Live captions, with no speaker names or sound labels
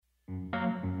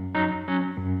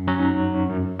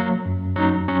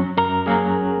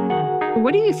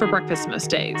What do you eat for breakfast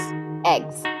most days?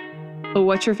 Eggs,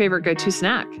 What's your favorite go-to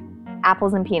snack?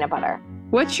 apples and peanut butter.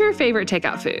 What's your favorite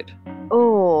takeout food?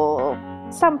 Oh,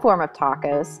 some form of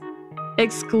tacos.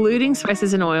 Excluding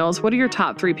spices and oils, what are your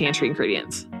top 3 pantry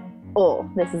ingredients? Oh,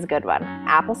 this is a good one.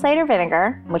 Apple cider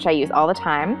vinegar, which I use all the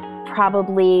time.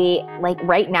 Probably, like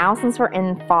right now, since we're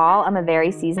in fall, I'm a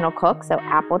very seasonal cook, so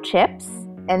apple chips.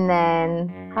 And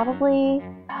then probably,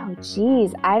 oh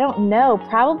geez, I don't know.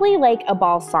 Probably like a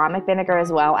balsamic vinegar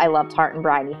as well. I love tart and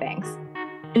briny things.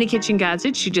 Any kitchen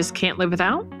gadgets you just can't live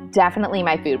without? Definitely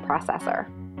my food processor.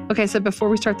 Okay, so before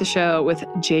we start the show with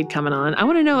Jade coming on, I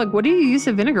want to know, like, what do you use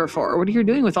the vinegar for? What are you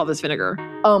doing with all this vinegar?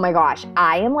 Oh my gosh,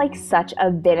 I am like such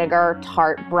a vinegar,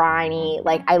 tart, briny,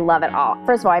 like I love it all.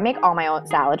 First of all, I make all my own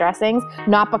salad dressings,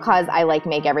 not because I like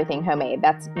make everything homemade.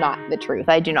 That's not the truth.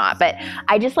 I do not. But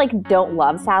I just like don't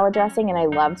love salad dressing and I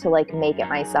love to like make it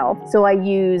myself. So I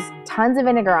use tons of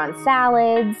vinegar on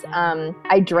salads.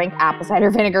 I drink apple cider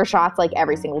vinegar shots like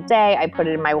every single day. I put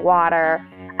it in my water.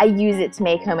 I use it to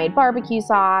make homemade barbecue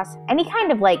sauce, any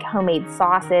kind of like homemade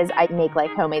sauces. I make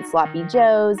like homemade sloppy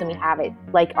joes and we have it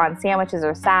like on sandwiches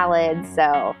or salads.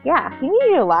 So yeah, you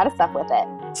can do a lot of stuff with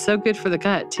it. So good for the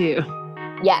gut too.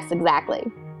 Yes, exactly.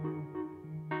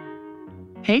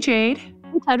 Hey Jade.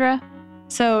 Hey, Tedra.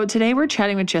 So today we're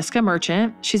chatting with Jessica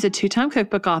Merchant. She's a 2-time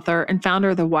cookbook author and founder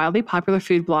of the wildly popular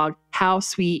food blog, How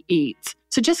Sweet Eats.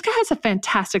 So Jessica has a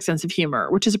fantastic sense of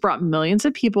humor, which has brought millions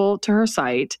of people to her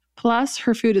site. Plus,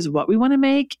 her food is what we want to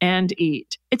make and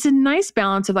eat. It's a nice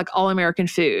balance of like all-American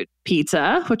food.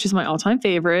 Pizza, which is my all-time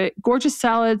favorite, gorgeous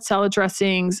salads, salad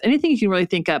dressings, anything you can really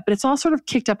think of. But it's all sort of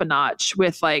kicked up a notch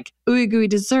with like ooey gooey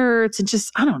desserts and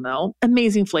just, I don't know,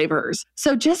 amazing flavors.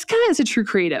 So Jessica is a true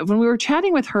creative. When we were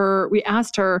chatting with her, we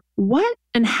asked her, what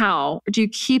and how do you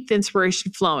keep the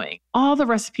inspiration flowing? All the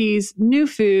recipes, new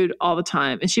food all the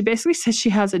time. And she basically says she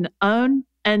has an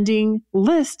unending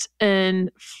list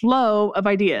and flow of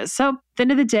ideas. So at the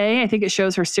end of the day, I think it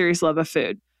shows her serious love of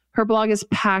food. Her blog is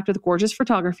packed with gorgeous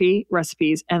photography,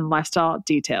 recipes, and lifestyle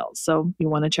details. So you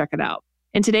want to check it out.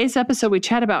 In today's episode, we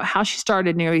chat about how she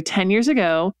started nearly 10 years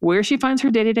ago, where she finds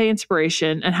her day-to-day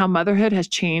inspiration, and how motherhood has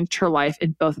changed her life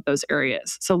in both of those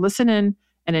areas. So listen in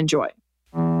and enjoy.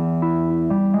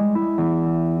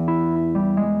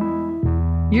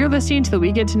 You're listening to the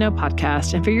We Get to Know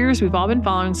podcast, and for years, we've all been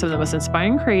following some of the most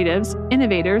inspiring creatives,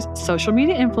 innovators, social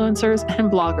media influencers, and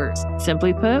bloggers.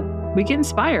 Simply put, we get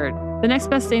inspired. The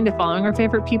next best thing to following our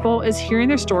favorite people is hearing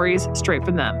their stories straight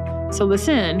from them. So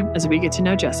listen as we get to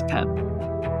know Jessica.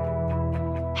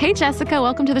 Hey, Jessica,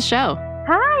 welcome to the show.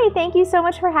 Hi, thank you so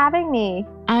much for having me.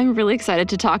 I'm really excited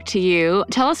to talk to you.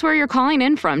 Tell us where you're calling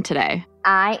in from today.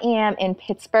 I am in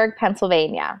Pittsburgh,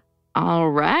 Pennsylvania. All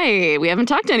right. We haven't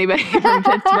talked to anybody from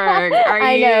Pittsburgh.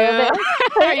 I know.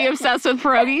 Are you obsessed with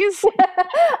pierogies? Well,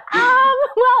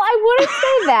 I wouldn't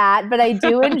say that, but I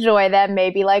do enjoy them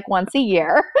maybe like once a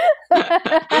year. Okay,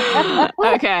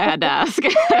 I had to ask.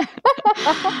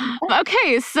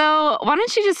 Okay, so why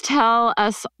don't you just tell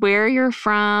us where you're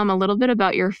from, a little bit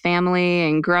about your family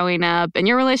and growing up and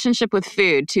your relationship with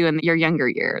food too in your younger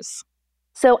years.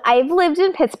 So I've lived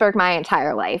in Pittsburgh my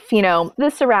entire life, you know, the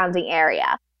surrounding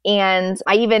area. And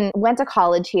I even went to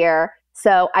college here.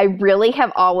 So I really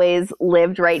have always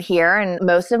lived right here and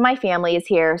most of my family is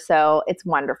here. So it's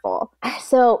wonderful.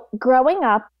 So growing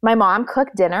up, my mom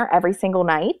cooked dinner every single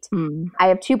night. I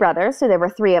have 2 brothers, so there were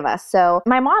 3 of us. So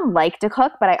my mom liked to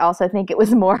cook, but I also think it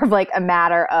was more of like a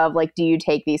matter of like, do you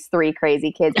take these 3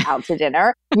 crazy kids out to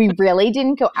dinner? We really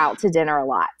didn't go out to dinner a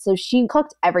lot. So she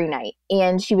cooked every night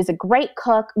and she was a great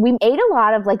cook. We ate a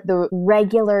lot of like the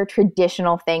regular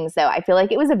traditional things though. I feel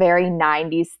like it was a very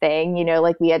 90s thing, you know,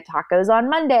 like we had tacos on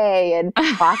Monday and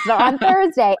pasta on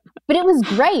Thursday, but it was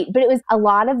great. But it was a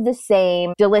lot of the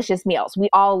same delicious meals. We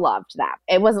all loved them.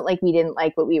 It wasn't like we didn't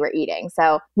like what we were eating.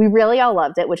 So we really all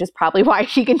loved it, which is probably why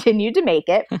she continued to make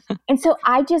it. And so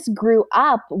I just grew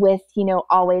up with, you know,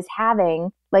 always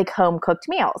having like home cooked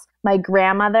meals. My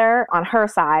grandmother on her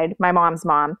side, my mom's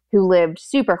mom, who lived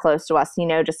super close to us, you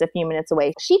know, just a few minutes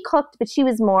away, she cooked, but she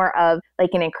was more of like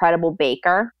an incredible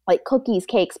baker, like cookies,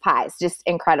 cakes, pies, just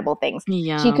incredible things.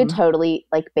 Yum. She could totally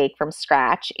like bake from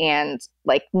scratch and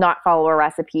like not follow a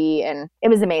recipe. And it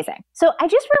was amazing. So I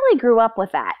just really grew up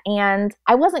with that. And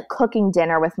I wasn't cooking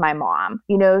dinner with my mom.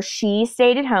 You know, she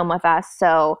stayed at home with us.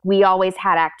 So we always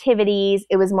had activities.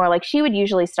 It was more like she would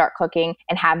usually start cooking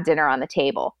and have dinner on the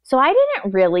table. So I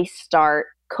didn't really start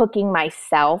cooking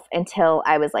myself until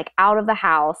I was like out of the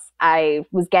house. I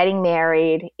was getting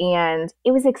married and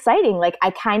it was exciting. Like I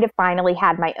kind of finally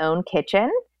had my own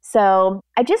kitchen. So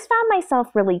I just found myself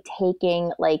really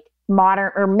taking like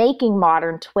modern or making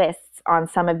modern twists on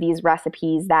some of these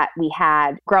recipes that we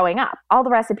had growing up, all the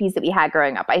recipes that we had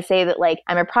growing up. I say that like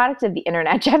I'm a product of the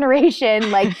internet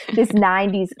generation, like this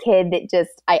 90s kid that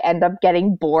just, I end up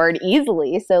getting bored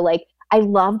easily. So like I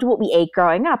loved what we ate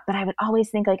growing up, but I would always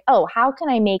think like, oh, how can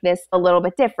I make this a little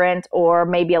bit different or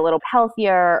maybe a little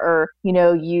healthier or,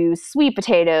 use sweet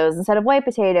potatoes instead of white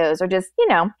potatoes or just,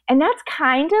 and that's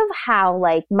kind of how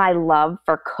like my love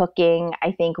for cooking,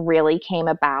 I think really came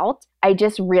about. I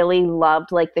just really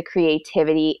loved like the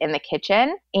creativity in the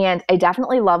kitchen. And I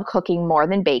definitely love cooking more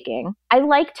than baking. I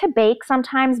like to bake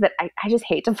sometimes, but I just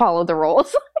hate to follow the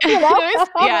rules.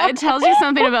 Yeah, it tells you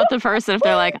something about the person if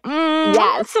they're like,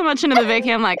 yes. so much into the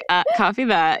baking. I'm like, copy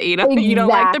that. You don't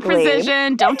like the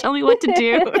precision. Don't tell me what to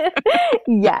do.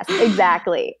 Yes,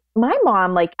 exactly. My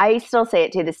mom, like I still say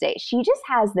it to this day, she just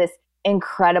has this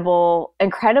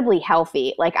incredibly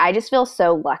healthy, like I just feel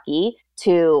so lucky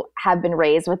to have been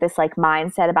raised with this like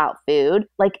mindset about food.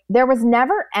 Like there was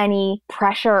never any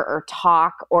pressure or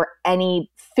talk or any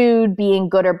food being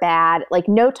good or bad, like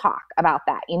no talk about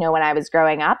that, when I was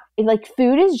growing up. Like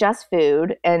food is just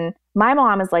food. And my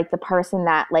mom is like the person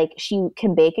that like she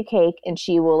can bake a cake and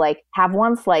she will like have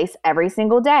one slice every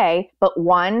single day, but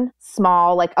one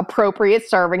small like appropriate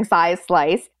serving size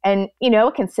slice. And,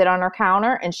 it can sit on her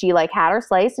counter and she like had her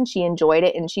slice and she enjoyed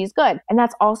it and she's good. And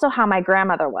that's also how my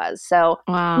grandmother was. So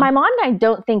my mom and I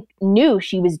don't think knew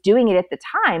she was doing it at the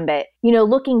time, but,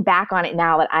 looking back on it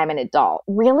now that I'm an adult,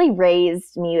 really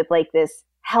raised me with like this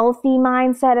healthy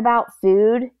mindset about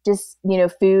food. Just,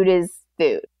 food is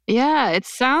food. Yeah, it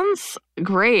sounds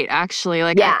great, actually.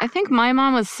 Like, yeah. I think my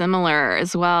mom was similar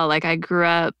as well. Like, I grew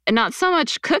up not so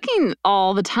much cooking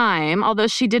all the time, although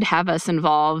she did have us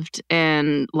involved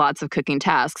in lots of cooking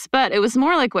tasks. But it was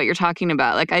more like what you're talking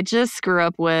about. Like, I just grew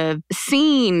up with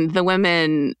seeing the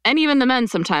women and even the men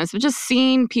sometimes, but just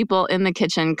seeing people in the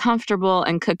kitchen comfortable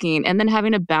and cooking and then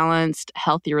having a balanced,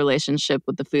 healthy relationship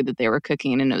with the food that they were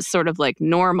cooking. And it was sort of like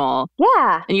normal.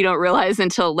 Yeah. And you don't realize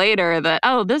until later that,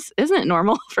 oh, this isn't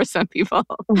normal for some people.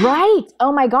 Right.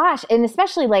 Oh my gosh. And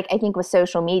especially like, I think with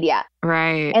social media.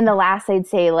 Right. In the last, I'd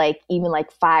say like even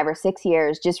like 5 or 6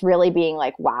 years, just really being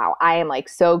like, wow, I am like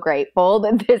so grateful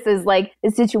that this is like the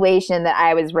situation that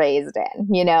I was raised in,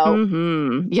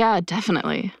 Mm-hmm. Yeah,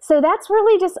 definitely. So that's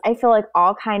really just, I feel like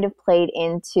all kind of played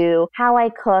into how I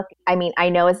cook. I mean, I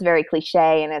know it's very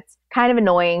cliche and it's kind of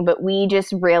annoying, but we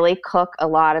just really cook a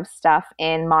lot of stuff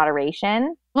in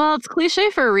moderation. Well, it's cliche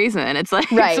for a reason. It's like,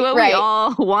 it's what we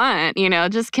all want,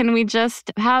 just can we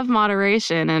just have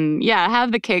moderation and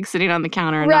have the cake sitting on the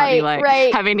counter and not be like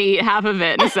having to eat half of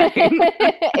it in a second.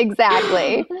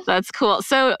 Exactly. That's cool.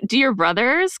 So do your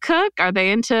brothers cook? Are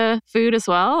they into food as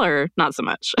well or not so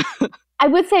much? I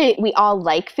would say we all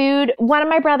like food. One of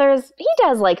my brothers, he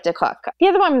does like to cook. The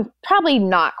other one, probably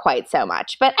not quite so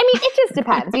much. But I mean, it just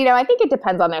depends. I think it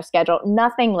depends on their schedule.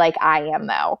 Nothing like I am,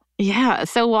 though. Yeah.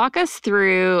 So walk us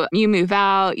through, you move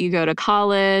out, you go to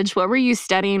college. What were you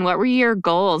studying? What were your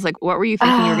goals? Like, what were you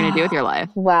thinking you were going to do with your life?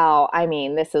 Well, I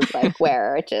mean, this is like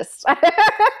where it just,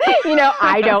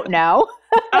 I don't know.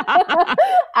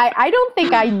 I don't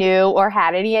think I knew or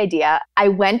had any idea. I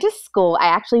went to school. I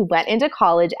actually went into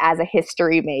college as a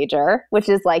history major, which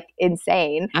is like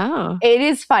insane. Oh. It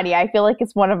is funny. I feel like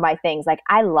it's one of my things. Like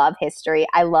I love history.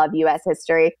 I love US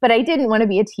history, but I didn't want to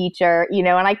be a teacher,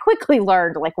 and I quickly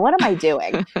learned like, what am I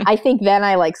doing? I think then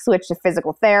I like switched to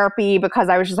physical therapy because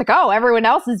I was just like, oh, everyone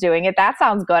else is doing it. That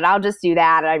sounds good. I'll just do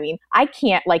that. I mean, I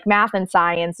can't like math and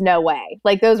science. No way.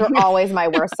 Like those were always my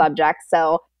worst subjects.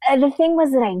 So the thing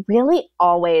was that I really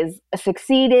always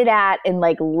succeeded at and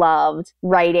like loved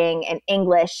writing and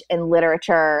English and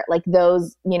literature, like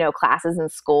those, classes in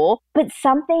school. But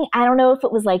something, I don't know if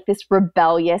it was like this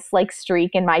rebellious like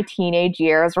streak in my teenage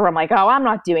years where I'm like, oh, I'm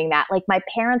not doing that. Like my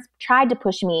parents tried to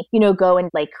push me, go into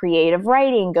like creative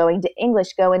writing, go into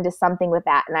English, go into something with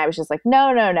that. And I was just like, no,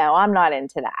 I'm not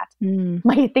into that.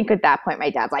 I think at that point,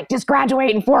 my dad's like, just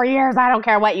graduate in 4 years. I don't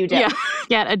care what you do. Yeah,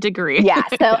 get a degree. Yeah.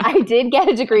 So I did get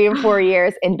a degree in 4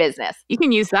 years in business. You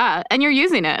can use that and you're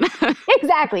using it.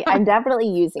 Exactly. I'm definitely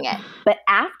using it. But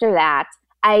after that,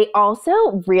 I also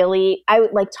I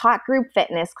like taught group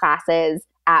fitness classes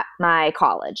at my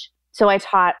college. So I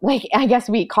taught, like, I guess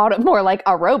we called it more like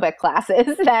aerobic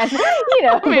classes than,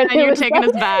 Man, and you're taking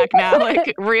us back now,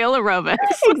 like real aerobics.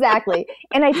 Exactly.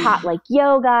 And I taught like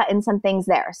yoga and some things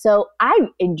there. So I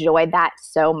enjoyed that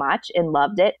so much and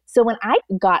loved it. So when I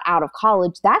got out of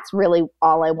college, that's really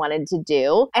all I wanted to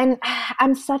do. And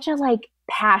I'm such a like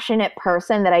passionate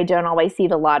person that I don't always see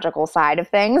the logical side of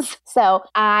things. So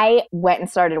I went and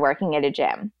started working at a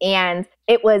gym, and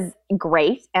it was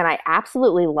great. And I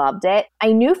absolutely loved it.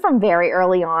 I knew from very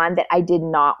early on that I did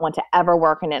not want to ever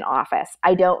work in an office.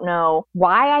 I don't know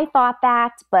why I thought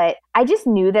that, but I just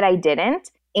knew that I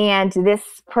didn't. And this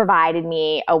provided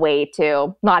me a way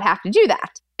to not have to do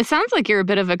that. It sounds like you're a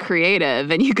bit of a creative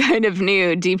and you kind of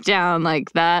knew deep down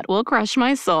like that will crush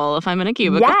my soul if I'm in a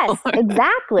cubicle. Yes,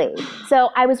 exactly. So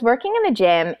I was working in the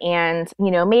gym and,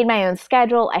 made my own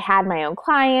schedule. I had my own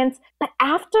clients. But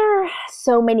after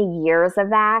so many years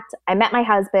of that, I met my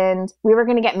husband. We were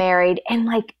going to get married. And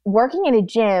like working in a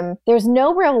gym, there's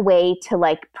no real way to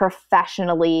like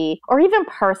professionally or even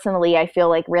personally, I feel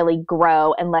like really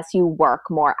grow unless you work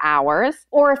more hours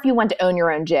or if you want to own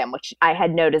your own gym, which I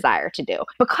had no desire to do.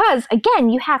 Because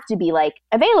again, you have to be like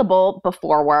available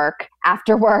before work,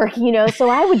 after work, so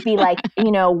I would be like,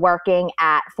 working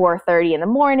at 4:30 in the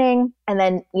morning and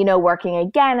then, working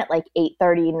again at like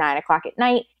 8:30, 9 o'clock at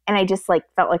night. And I just like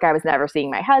felt like I was never seeing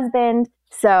my husband.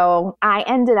 So I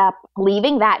ended up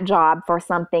leaving that job for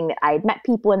something that I had met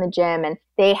people in the gym and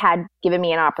they had given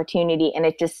me an opportunity and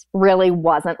it just really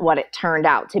wasn't what it turned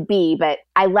out to be. But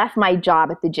I left my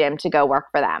job at the gym to go work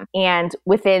for them. And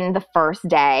within the first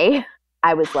day,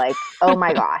 I was like, oh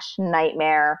my gosh,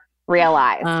 nightmare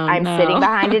realized. I'm sitting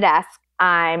behind a desk.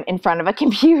 I'm in front of a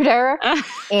computer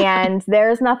and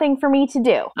there's nothing for me to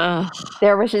do.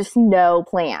 There was just no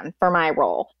plan for my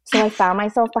role. So I found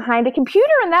myself behind a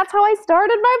computer and that's how I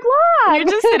started my blog. You're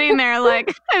just sitting there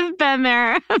like, I've been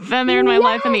there. I've been there in my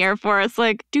life in the Air Force.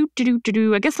 Like,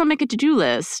 I guess I'll make a to-do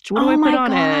list. What do I put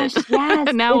on it?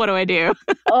 Yes. Now what do I do?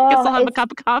 I guess I'll have a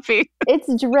cup of coffee. It's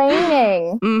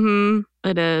draining.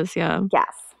 It is, yeah.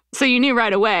 Yes. So you knew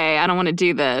right away, I don't want to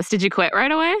do this. Did you quit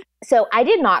right away? So I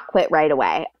did not quit right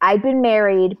away. I'd been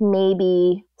married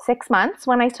maybe 6 months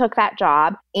when I took that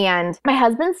job. And my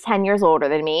husband's 10 years older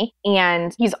than me.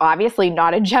 And he's obviously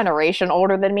not a generation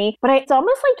older than me. But it's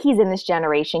almost like he's in this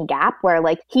generation gap where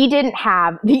like he didn't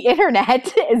have the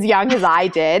internet as young as I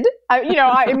did.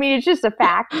 It's just a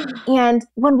fact. And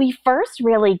when we first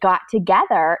really got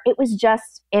together, it was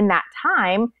just in that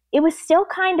time, it was still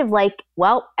kind of like,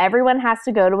 well, everyone has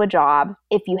to go to a job.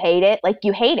 If you hate it, like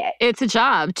you hate it. It's a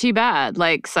job. Too bad.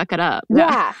 Like, suck it up.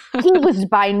 Yeah. He was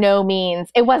by no means,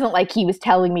 it wasn't like he was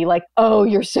telling me like, oh,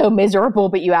 you're so miserable,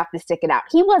 but you have to stick it out.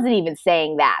 He wasn't even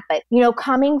saying that. But,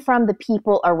 coming from the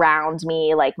people around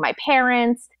me, like my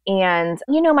parents and,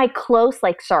 my close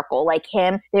like circle, like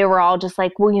him, they were all just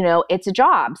like, well, it's a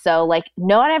job. So like,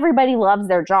 not everybody loves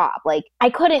their job. Like I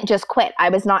couldn't just quit. I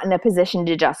was not in a position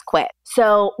to just quit.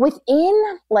 So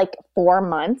within like 4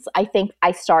 months, I think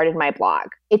I started my blog.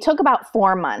 It took about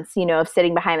 4 months, of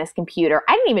sitting behind this computer.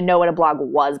 I didn't even know what a blog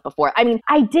was before. I mean,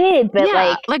 I did, but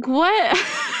like what?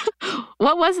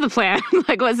 What was the plan?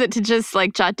 Like, was it to just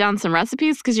like jot down some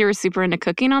recipes because you were super into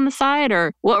cooking on the side,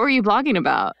 or what were you blogging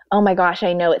about? Oh my gosh,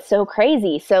 I know. It's so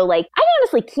crazy. So like, I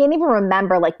honestly can't even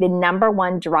remember like the number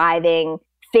one driving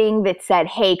thing that said,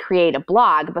 hey, create a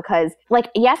blog, because like,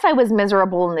 yes, I was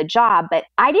miserable in the job, but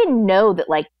I didn't know that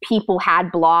like people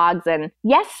had blogs, and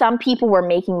yes, some people were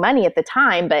making money at the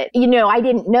time, but I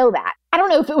didn't know that. I don't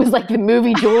know if it was like the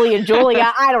movie Julie and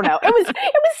Julia. I don't know. It was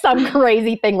some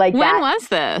crazy thing like that. When was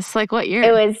this? Like what year?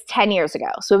 It was 10 years ago.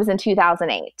 So it was in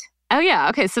 2008. Oh, yeah.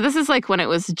 Okay. So this is like when it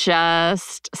was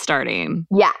just starting.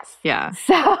 Yes. Yeah.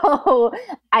 So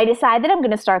I decided that I'm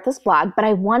going to start this blog, but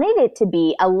I wanted it to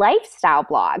be a lifestyle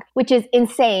blog, which is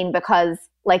insane because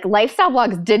like lifestyle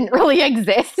blogs didn't really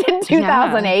exist in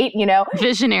 2008,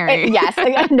 Visionary. Yes.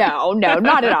 No,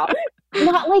 not at all.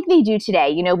 Not like they do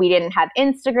today. We didn't have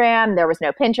Instagram. There was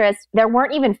no Pinterest. There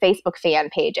weren't even Facebook fan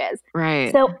pages.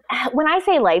 Right. So when I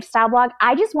say lifestyle blog,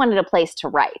 I just wanted a place to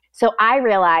write. So I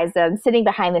realized that I'm sitting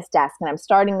behind this desk and I'm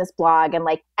starting this blog, and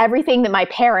like everything that my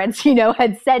parents,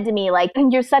 had said to me, like,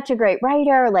 you're such a great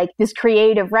writer, like this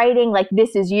creative writing, like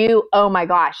this is you. Oh my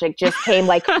gosh, it just came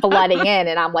like flooding in.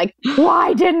 And I'm like,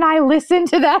 why didn't I listen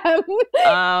to them?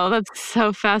 Oh, that's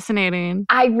so fascinating.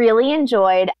 I really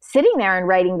enjoyed sitting there and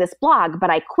writing this blog.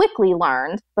 But I quickly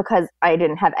learned, because I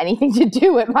didn't have anything to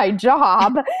do at my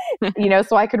job,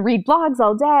 so I could read blogs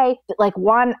all day. But like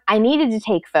one, I needed to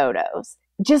take photos.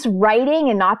 Just writing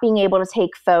and not being able to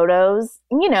take photos,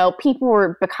 people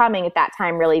were becoming at that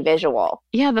time really visual.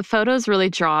 Yeah, the photos really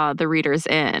draw the readers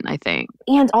in, I think.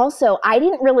 And also, I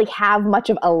didn't really have much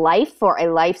of a life for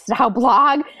a lifestyle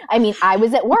blog. I mean, I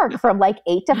was at work from like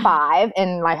 8 to 5,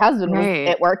 and my husband was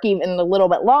at work even a little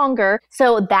bit longer.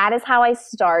 So that is how I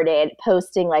started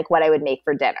posting like what I would make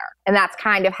for dinner. And that's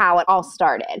kind of how it all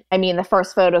started. I mean, the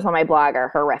first photos on my blog are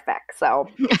horrific, so...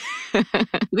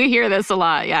 We hear this a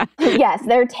lot, yeah. Yes,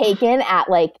 they're taken at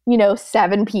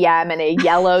 7 p.m. in a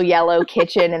yellow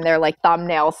kitchen and they're like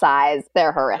thumbnail size.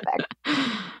 They're horrific.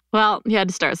 Well, you had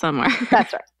to start somewhere.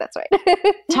 That's right.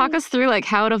 Talk us through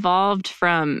how it evolved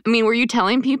from, were you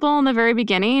telling people in the very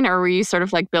beginning or were you sort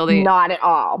of building? Not at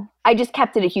all. I just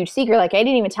kept it a huge secret. I didn't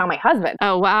even tell my husband.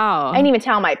 Oh, wow. I didn't even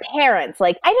tell my parents.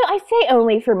 I say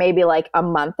only for maybe a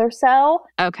month or so.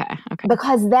 Okay.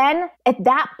 Because then at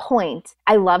that point,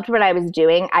 I loved what I was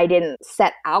doing. I didn't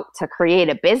set out to create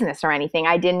a business or anything.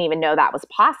 I didn't even know that was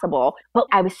possible. But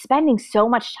I was spending so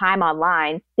much time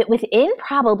online that within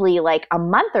probably a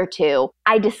month or two,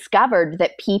 I discovered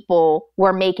that people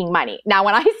were making money. Now,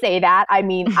 when I say that, I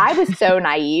was so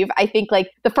naive. I think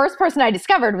the first person I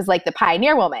discovered was the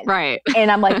Pioneer Woman. Right. And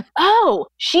I'm oh,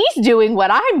 she's doing what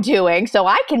I'm doing, so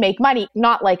I can make money.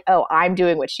 Not oh, I'm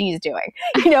doing what she's doing.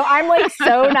 I'm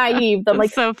so naive. I'm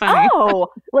so funny. Oh,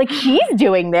 she's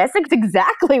doing this. It's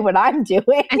exactly what I'm doing.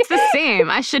 It's the same.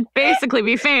 I should basically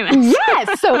be famous.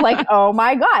 Yes. So oh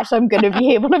my gosh, I'm going to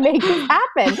be able to make this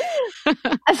happen.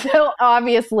 So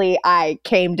obviously I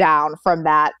came down from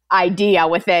that idea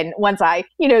once I,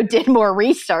 did more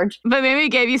research. But maybe it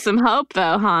gave you some hope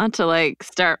though, huh? To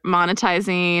start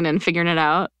monetizing and figuring it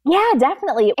out. Yeah,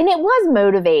 definitely. And it was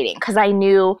motivating because I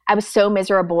knew I was so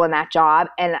miserable in that job.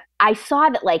 And I saw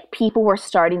that people were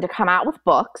starting to come out with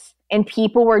books and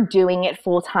people were doing it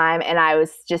full time. And I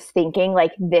was just thinking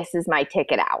this is my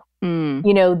ticket out.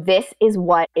 This is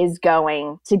what is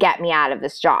going to get me out of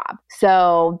this job.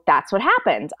 So that's what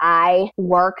happened. I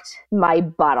worked my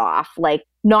butt off,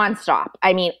 nonstop.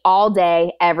 All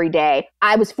day, every day.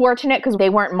 I was fortunate because they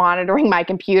weren't monitoring my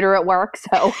computer at work.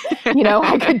 So,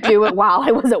 I could do it while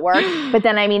I was at work. But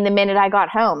then, the minute I got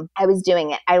home, I was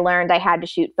doing it. I learned I had to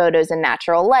shoot photos in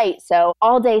natural light. So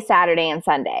all day Saturday and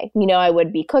Sunday, I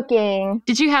would be cooking.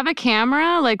 Did you have a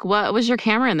camera? What was your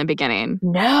camera in the beginning?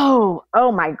 No.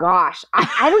 Oh my gosh.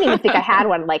 I don't even think I had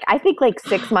one. I think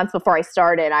 6 months before I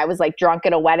started, I was drunk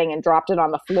at a wedding and dropped it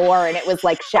on the floor and it was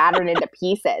shattered into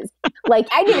pieces.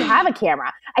 I didn't have a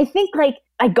camera. I think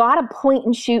I got a point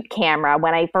and shoot camera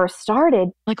when I first started.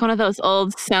 One of those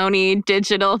old Sony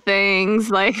digital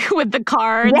things, with the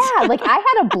cards. Yeah,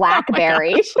 I had a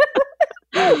BlackBerry.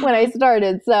 When I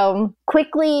started. So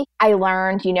quickly I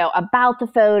learned, about the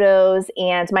photos.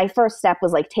 And my first step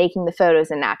was taking the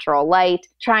photos in natural light,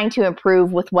 trying to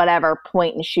improve with whatever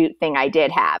point and shoot thing I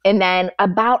did have. And then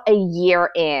about a year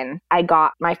in, I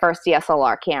got my first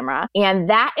DSLR camera. And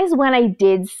that is when I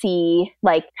did see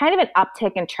kind of an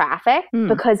uptick in traffic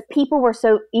because people were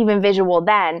so even visual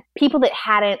then. People that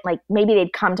hadn't maybe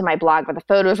they'd come to my blog, but the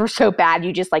photos were so bad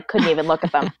you just couldn't even look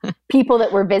at them. People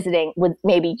that were visiting would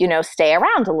maybe, stay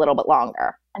around a little bit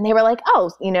longer. And they were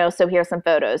oh, so here's some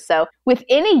photos. So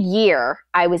within a year,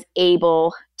 I was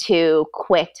able to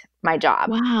quit my job.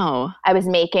 Wow. I was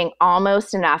making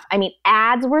almost enough.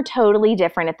 Ads were totally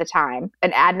different at the time.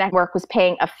 An ad network was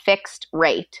paying a fixed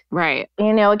rate. Right.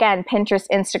 Again, Pinterest,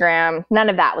 Instagram, none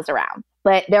of that was around.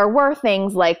 But there were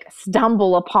things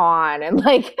Stumble Upon and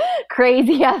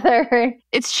crazy other.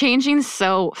 It's changing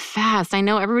so fast. I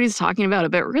know everybody's talking about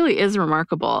it, but it really is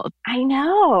remarkable. I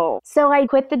know. So I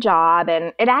quit the job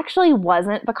and it actually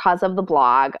wasn't because of the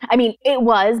blog. It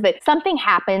was, but something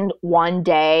happened one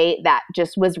day that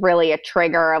just was really a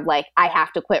trigger of I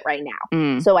have to quit right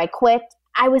now. So I quit.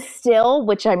 I was still,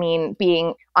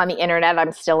 being on the internet,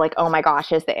 I'm still oh my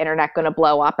gosh, is the internet going to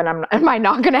blow up and am I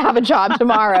not going to have a job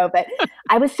tomorrow? But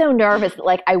I was so nervous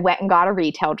that I went and got a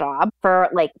retail job for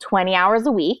 20 hours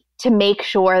a week to make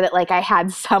sure that I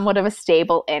had somewhat of a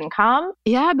stable income.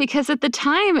 Yeah, because at the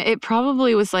time it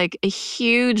probably was a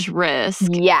huge risk.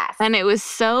 Yes. And it was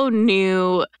so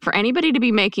new for anybody to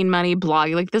be making money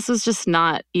blogging. This was just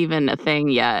not even a thing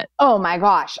yet. Oh my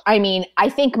gosh. I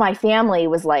think my family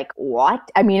was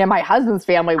what? And my husband's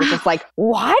family was just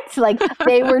what?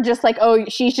 They were just oh,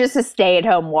 she's just a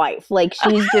stay-at-home wife.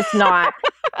 She's just not.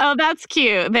 Oh, that's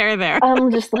cute. There. I'm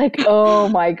just oh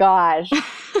my gosh.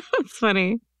 It's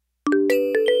funny.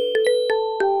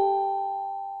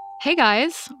 Hey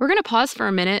guys, we're going to pause for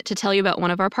a minute to tell you about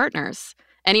one of our partners.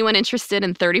 Anyone interested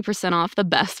in 30% off the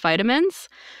best vitamins?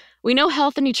 We know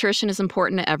health and nutrition is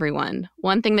important to everyone.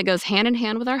 One thing that goes hand in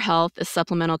hand with our health is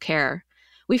supplemental care.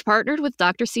 We've partnered with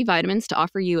Dr. C Vitamins to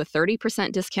offer you a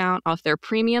 30% discount off their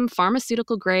premium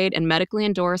pharmaceutical grade and medically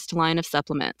endorsed line of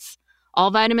supplements.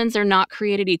 All vitamins are not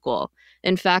created equal.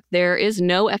 In fact, there is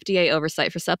no FDA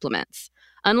oversight for supplements.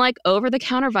 Unlike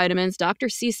over-the-counter vitamins, Dr.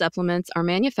 C supplements are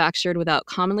manufactured without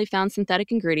commonly found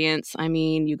synthetic ingredients.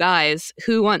 You guys,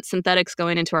 who wants synthetics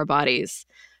going into our bodies?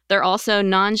 They're also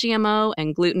non-GMO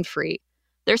and gluten-free.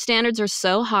 Their standards are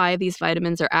so high, these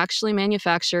vitamins are actually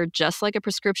manufactured just like a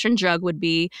prescription drug would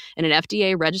be in an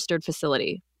FDA-registered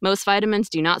facility. Most vitamins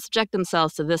do not subject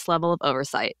themselves to this level of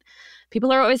oversight.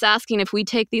 People are always asking if we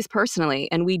take these personally,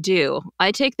 and we do.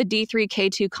 I take the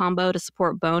D3K2 combo to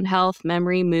support bone health,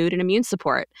 memory, mood, and immune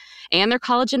support, and their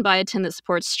collagen biotin that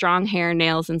supports strong hair,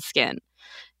 nails, and skin.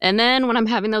 And then when I'm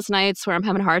having those nights where I'm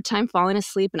having a hard time falling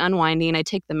asleep and unwinding, I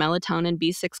take the melatonin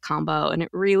B6 combo, and it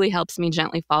really helps me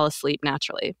gently fall asleep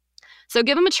naturally. So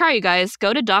give them a try, you guys.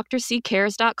 Go to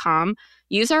drccares.com,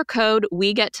 use our code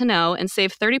WeGetToKnow, and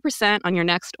save 30% on your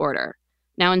next order.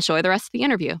 Now enjoy the rest of the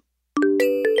interview.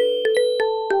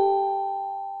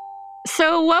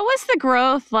 So what was the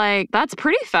growth like? That's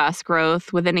pretty fast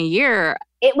growth within a year.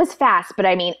 It was fast, but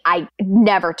I mean, I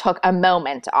never took a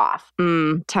moment off.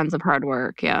 Tons of hard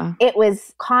work, yeah. It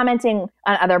was commenting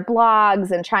on other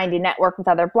blogs and trying to network with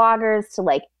other bloggers to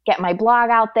like get my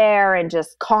blog out there, and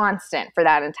just constant for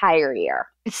that entire year.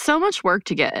 It's so much work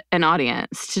to get an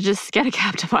audience, to just get a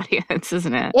captive audience,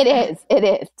 isn't it? It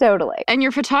is, totally. And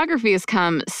your photography has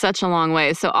come such a long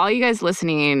way. So all you guys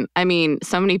listening, I mean,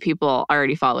 so many people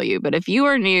already follow you, but if you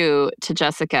are new to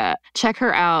Jessica, check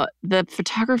her out. The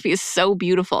photography is so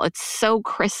beautiful. It's so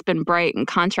crisp and bright and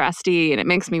contrasty, and it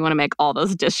makes me want to make all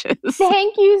those dishes.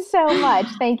 Thank you so much.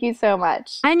 Thank you so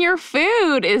much. And your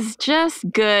food is just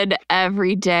good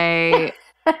every day.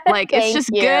 Like, it's just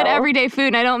good everyday food.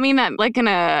 And I don't mean that like in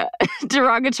a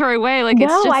derogatory way. Like,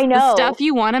 it's just the stuff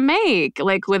you want to make,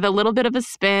 like with a little bit of a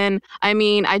spin. I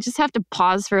mean, I just have to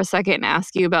pause for a second and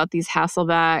ask you about these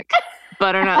Hasselback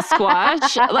butternut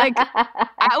squash. Like, when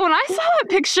I saw that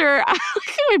picture,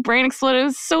 my brain exploded. It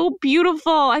was so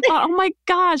beautiful. I thought, oh my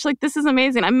gosh, like, this is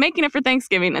amazing. I'm making it for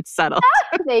Thanksgiving. It's settled.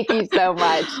 Thank you so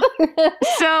much.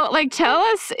 So, like, tell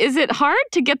us, is it hard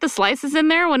to get the slices in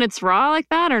there when it's raw like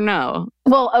that, or no?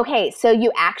 Well, okay, so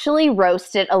you actually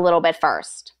roast it a little bit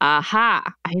first. Aha.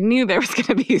 I knew there was going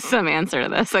to be some answer to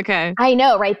this. Okay. I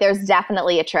know, right? There's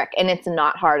definitely a trick, and it's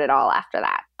not hard at all after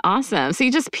that. Awesome. So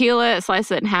you just peel it, slice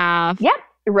it in half. Yep.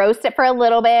 Roast it for a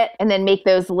little bit, and then make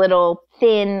those little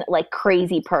thin, like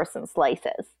crazy person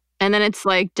slices. And then it's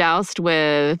like doused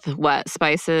with what,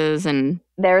 spices and...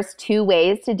 There's two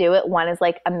ways to do it. One is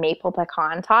like a maple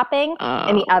pecan topping,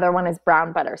 and the other one is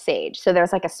brown butter sage. So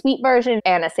there's like a sweet version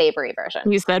and a savory version.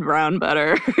 You said brown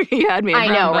butter. You had me at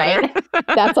brown butter. I know, right?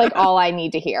 That's like all I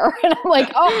need to hear. And I'm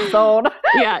like, oh, sold.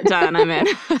 Yeah, done. I'm in.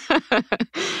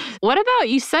 What about,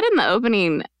 you said in the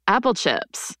opening, apple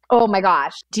chips? Oh my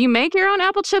gosh. Do you make your own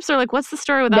apple chips, or like what's the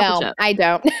story with apple chips? No, I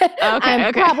don't.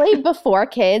 Okay. Probably before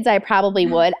kids, I probably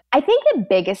would. I think the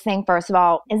biggest thing, first of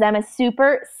all, is I'm a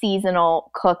super seasonal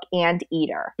cook and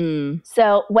eater.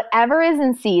 So whatever is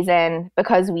in season,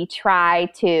 because we try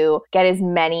to get as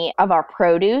many of our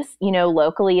produce,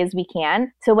 locally as we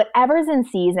can. So whatever's in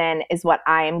season is what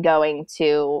I am going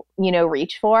to,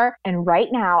 reach for. And right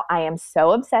now I am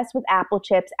so obsessed with apple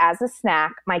chips as a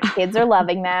snack. My kids are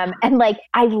loving them. And like,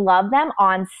 I love them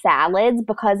on salads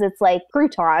because it's like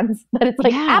croutons, but it's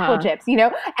like apple chips,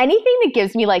 anything that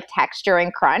gives me like texture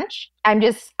and crunch. I'm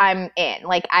in.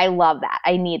 Like, I love that.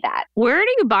 I need that. Where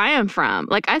do you buy them from?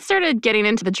 Like, I started getting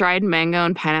into the dried mango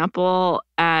and pineapple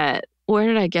at, where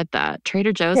did I get that?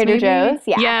 Trader Joe's, Trader Joe's,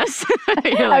 yeah. Yes.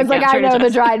 I was like, I know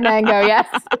the dried mango, yes.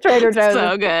 Trader Joe's.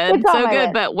 So good. So good.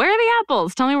 List. But where are the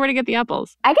apples? Tell me where to get the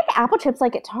apples. I get the apple chips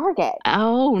like at Target.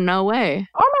 Oh, no way.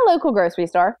 Or my local grocery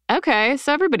store. Okay,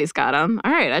 so everybody's got them.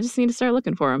 All right, I just need to start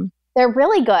looking for them. They're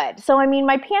really good. So, I mean,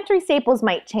 my pantry staples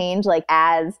might change, like,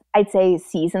 as I'd say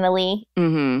seasonally,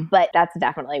 but that's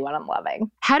definitely what I'm loving.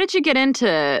 How did you get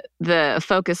into the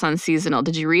focus on seasonal?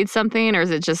 Did you read something, or is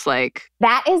it just like...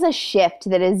 That is a shift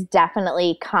that has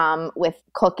definitely come with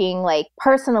cooking, like,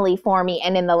 personally for me,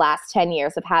 and in the last 10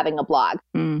 years of having a blog.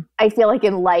 I feel like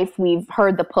in life, we've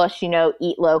heard the push,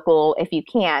 eat local if you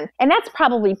can. And that's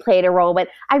probably played a role, but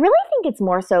I really think it's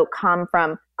more so come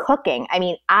from cooking. I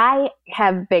mean, I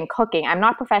have been cooking. I'm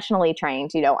not professionally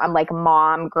trained, I'm like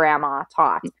mom, grandma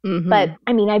taught. But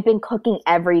I mean, I've been cooking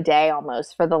every day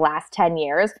almost for the last 10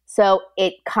 years. So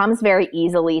it comes very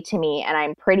easily to me, and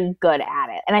I'm pretty good at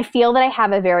it. And I feel that I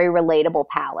have a very relatable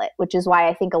palate, which is why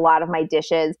I think a lot of my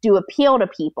dishes do appeal to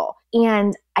people.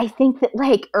 And I think that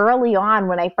like early on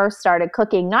when I first started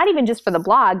cooking, not even just for the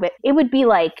blog, but it would be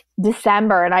like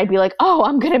December and I'd be like, oh,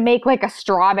 I'm going to make like a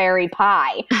strawberry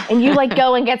pie. And you like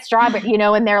go and get strawberry,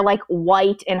 and they're like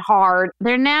white and hard.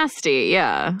 They're nasty.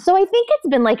 Yeah. So I think it's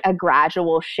been like a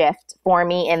gradual shift for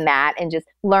me in that, and just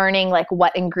learning like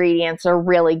what ingredients are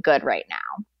really good right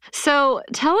now. So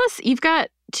tell us, you've got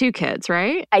 2 kids,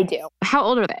 right? I do. How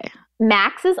old are they?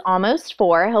 Max is almost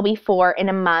 4. He'll be 4 in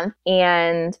a month.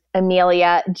 And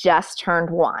Amelia just turned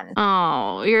 1.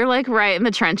 Oh, you're like right in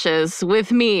the trenches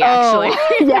with me, actually.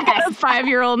 Yes. A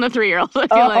 5-year-old and a 3-year-old. I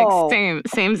feel like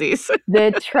samesies.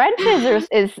 The trenches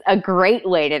is a great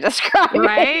way to describe it.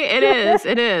 Right? It is.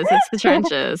 It's the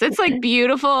trenches. It's like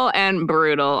beautiful and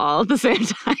brutal all at the same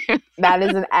time. That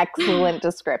is an excellent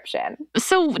description.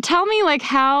 So tell me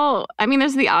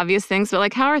there's the obvious things, but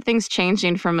like how are things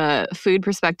changing from a food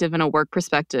perspective and a work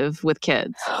perspective with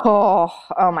kids? Oh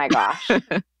my gosh.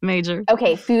 Major.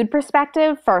 Okay, food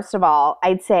perspective, first of all,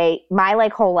 I'd say my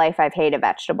whole life I've hated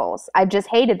vegetables. I've just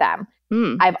hated them.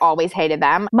 I've always hated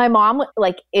them. My mom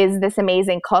is this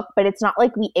amazing cook, but it's not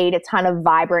like we ate a ton of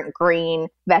vibrant green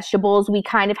vegetables. We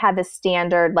kind of had the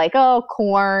standard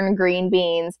corn, green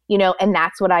beans, and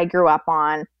that's what I grew up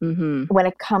on. Mm-hmm. When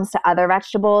it comes to other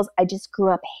vegetables, I just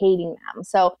grew up hating them.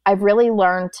 So I've really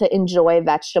learned to enjoy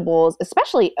vegetables,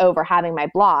 especially over having my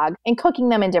blog and cooking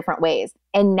them in different ways.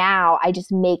 And now I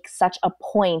just make such a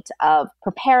point of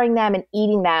preparing them and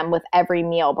eating them with every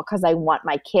meal because I want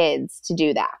my kids to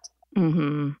do that.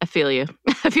 Mm-hmm. I feel you.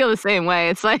 I feel the same way.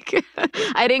 It's like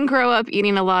I didn't grow up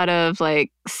eating a lot of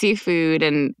seafood,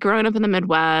 and growing up in the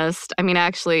Midwest. I mean,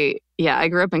 actually, yeah, I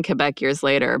grew up in Quebec years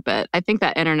later, but I think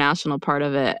that international part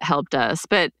of it helped us.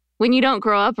 But when you don't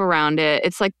grow up around it,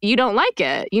 it's like you don't like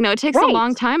it. It takes a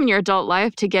long time in your adult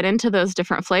life to get into those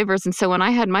different flavors. And so when I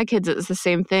had my kids, it was the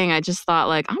same thing. I just thought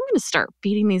I'm going to start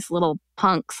feeding these little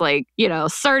punks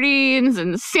sardines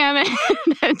and salmon.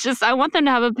 I want them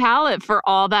to have a palate for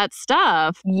all that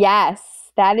stuff. Yes.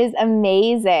 That is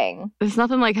amazing. There's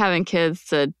nothing like having kids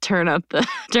to turn up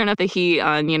the heat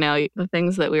on, the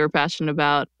things that we were passionate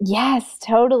about. Yes,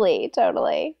 totally.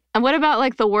 And what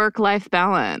about the work-life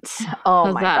balance?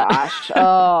 Oh my gosh.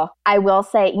 Oh, I will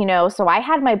say, so I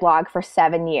had my blog for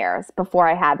 7 years before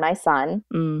I had my son.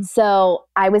 So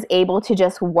I was able to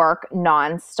just work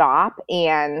nonstop,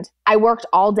 and I worked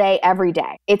all day, every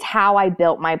day. It's how I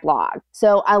built my blog.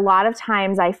 So a lot of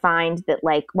times I find that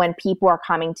when people are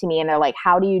coming to me and they're like,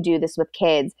 how do you do this with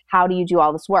kids? How do you do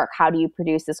all this work? How do you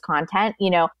produce this content?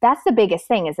 That's the biggest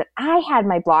thing, is that I had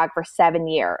my blog for 7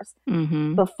 years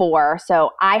before. So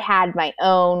I had my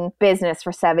own business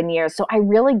for 7 years. So I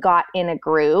really got in a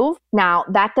groove. Now,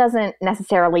 that doesn't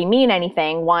necessarily mean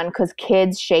anything. One, because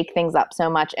kids shake things up so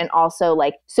much. And also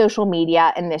social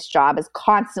media in this job is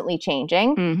constantly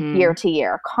changing year to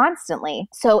year, constantly.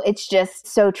 So it's just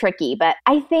so tricky. But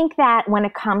I think that when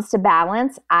it comes to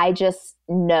balance, I just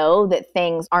know that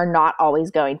things are not always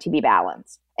going to be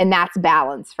balanced. And that's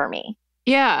balance for me.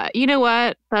 Yeah, you know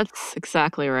what? That's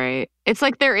exactly right. It's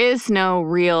there is no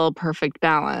real perfect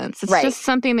balance. It's just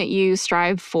something that you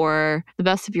strive for the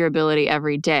best of your ability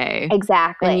every day.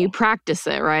 Exactly. And you practice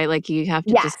it, right? You have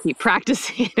to just keep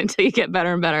practicing it until you get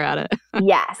better and better at it.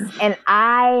 Yes. And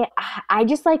I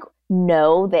just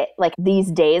know that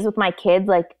these days with my kids,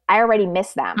 I already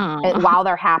miss them while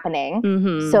they're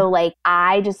happening. So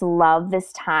I just love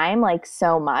this time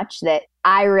so much that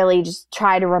I really just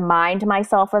try to remind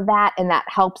myself of that. And that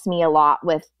helps me a lot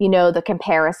with, the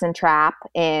comparison trap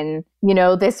in,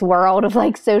 this world of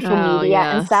social media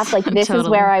and stuff. This is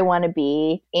where I want to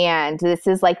be. And this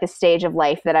is the stage of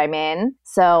life that I'm in.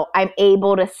 So I'm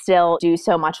able to still do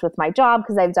so much with my job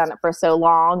because I've done it for so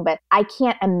long. But I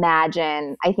can't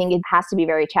imagine, I think it has to be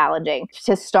very challenging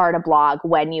to start a blog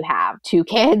when you have 2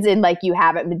 kids and you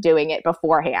haven't been doing it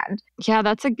beforehand. Yeah,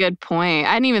 that's a good point.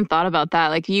 I hadn't even thought about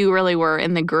that. You really were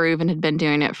in the groove and had been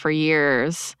doing it for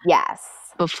years. Yes.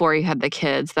 Before you had the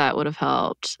kids, that would have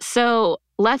helped. So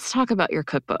let's talk about your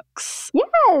cookbooks.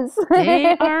 Yes.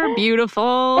 They are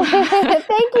beautiful.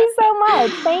 Thank you so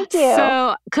much. Thank you.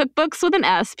 So cookbooks with an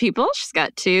S, people. She's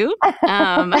got 2.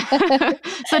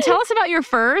 So tell us about your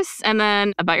first and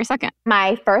then about your second.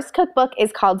 My first cookbook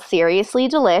is called Seriously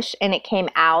Delish, and it came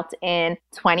out in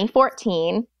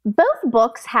 2014. Both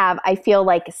books have, I feel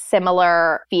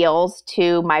similar feels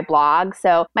to my blog.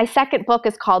 So my second book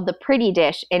is called The Pretty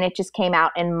Dish, and it just came out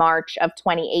in March of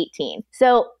 2018.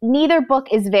 So neither book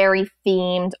is very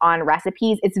themed on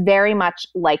recipes. It's very much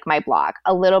like my blog,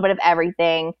 a little bit of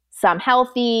everything, some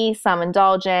healthy, some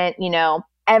indulgent,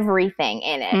 everything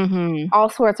in it, all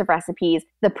sorts of recipes.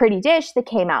 The Pretty Dish that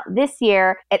came out this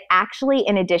year, it actually,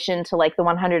 in addition to the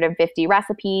 150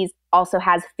 recipes, also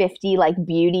has 50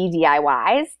 beauty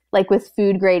DIYs, with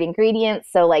food grade ingredients.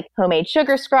 So homemade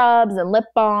sugar scrubs and lip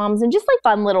balms and just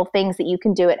fun little things that you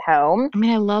can do at home. I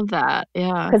mean, I love that.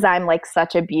 Yeah. Because I'm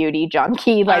such a beauty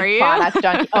junkie, product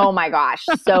junkie. Oh my gosh,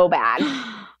 so bad.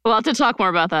 We'll have to talk more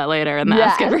about that later in the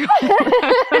Ask Everyone.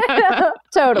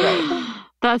 Totally.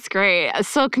 That's great.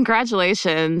 So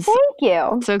congratulations. Thank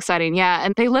you. So exciting. Yeah.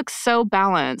 And they look so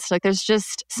balanced. Like there's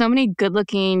just so many good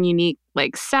looking, unique,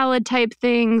 like salad type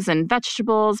things and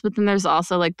vegetables. But then there's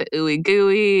also like the ooey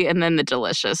gooey and then the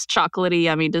delicious chocolatey,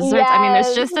 yummy desserts. Yes. I mean,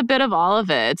 there's just a bit of all of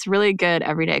it. It's really good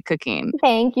everyday cooking.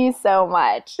 Thank you so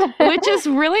much. Which is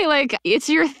really like, it's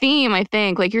your theme, I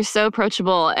think. Like you're so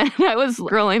approachable. And I was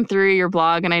scrolling through your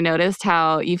blog and I noticed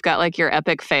how you've got like your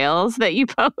epic fails that you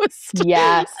post.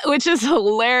 Yes. Which is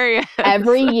hilarious.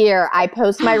 Every year I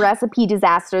post my recipe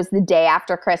disasters the day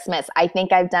after Christmas. I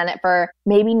think I've done it for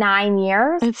maybe 9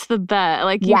 years. It's the best.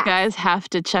 Like, Yes. you guys have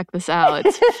to check this out.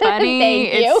 It's funny.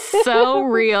 Thank you. It's so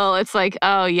real. It's like,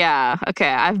 oh, yeah. Okay,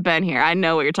 I've been here. I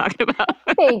know what you're talking about.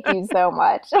 Thank you so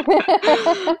much.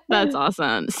 That's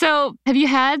awesome. So have you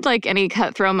had like any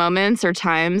cutthroat moments or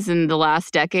times in the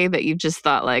last decade that you've just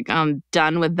thought like, I'm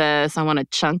done with this. I want to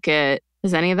chunk it.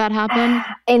 Does any of that happen?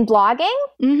 In blogging?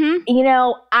 Mm-hmm. You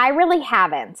know, I really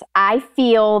haven't. I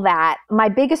feel that my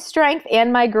biggest strength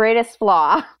and my greatest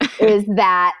flaw is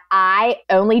that I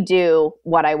only do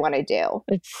what I want to do.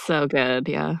 It's so good.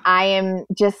 Yeah. I am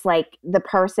just like the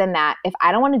person that if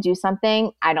I don't want to do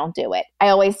something, I don't do it. I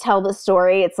always tell the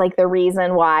story. It's like the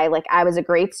reason why like I was a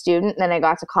great student and then I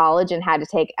got to college and had to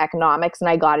take economics and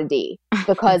I got a D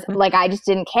because like I just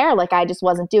didn't care. Like I just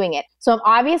wasn't doing it. So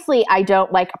obviously I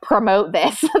don't like promote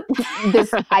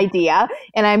this idea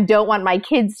and I don't want my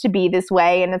kids to be this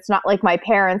way. And it's not like my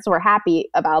parents were happy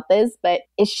about this, but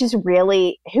it's just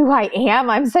really who I am.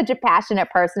 I'm such a passionate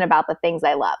person about the things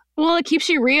I love. Well, it keeps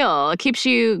you real. It keeps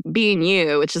you being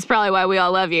you, which is probably why we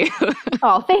all love you.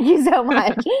 Oh, thank you so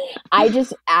much. I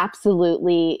just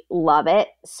absolutely love it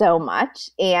so much.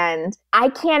 And I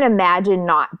can't imagine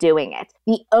not doing it.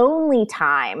 The only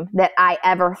time that I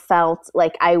ever felt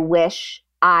like I wish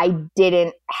I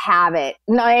didn't have it,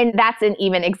 no, and that's an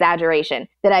even exaggeration,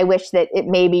 that I wish that it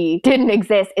maybe didn't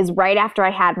exist, is right after I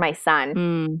had my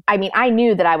son. I mean, I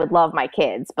knew that I would love my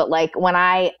kids, but like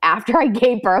after I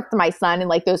gave birth to my son and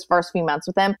like those first few months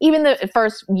with him, even the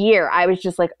first year, I was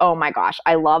just like, oh my gosh,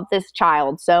 I love this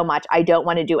child so much. I don't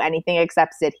want to do anything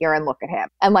except sit here and look at him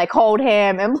and like hold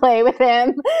him and play with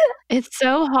him. It's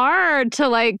so hard to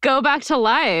like go back to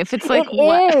life. It's like,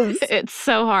 it's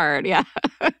so hard. Yeah.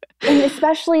 And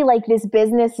especially like this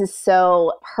business is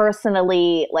so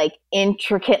personally, like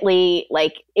intricately,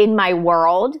 like in my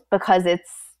world because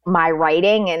it's my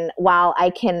writing. And while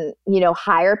I can,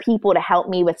 hire people to help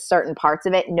me with certain parts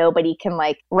of it, nobody can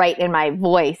like write in my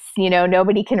voice,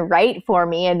 nobody can write for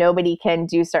me and nobody can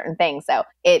do certain things. So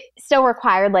it still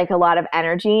required like a lot of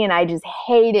energy and I just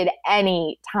hated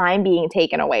any time being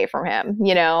taken away from him,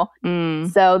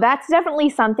 So that's definitely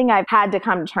something I've had to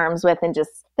come to terms with and just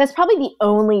that's probably the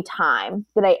only time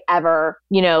that I ever,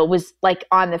 was like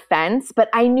on the fence. But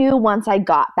I knew once I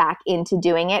got back into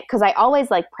doing it, because I always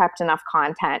like prepped enough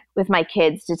content with my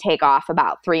kids to take off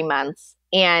about 3 months.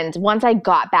 And once I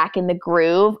got back in the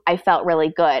groove, I felt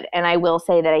really good. And I will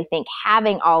say that I think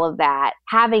having all of that,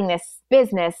 having this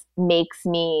business makes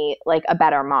me like a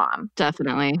better mom.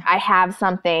 Definitely. I have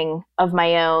something of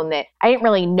my own that I didn't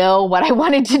really know what I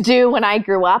wanted to do when I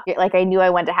grew up. Like I knew I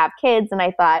wanted to have kids and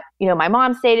I thought, my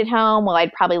mom stayed at home. Well,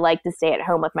 I'd probably like to stay at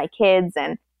home with my kids.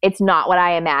 And it's not what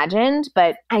I imagined,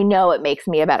 but I know it makes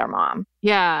me a better mom.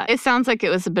 Yeah, it sounds like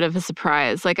it was a bit of a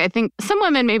surprise. Like I think some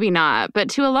women, maybe not, but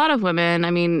to a lot of women,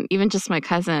 I mean, even just my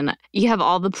cousin, you have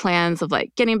all the plans of like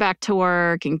getting back to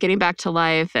work and getting back to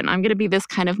life and I'm going to be this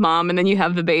kind of mom. And then you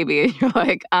have the baby and you're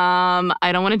like, I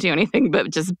don't want to do anything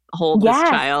but just hold this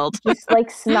child. Just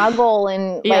like snuggle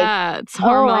and it's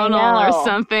hormonal or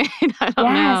something. I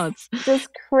don't know. It's just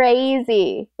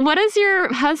crazy. What is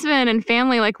your husband and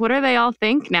family like? What do they all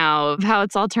think now of how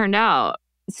it's all turned out?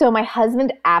 So my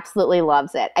husband absolutely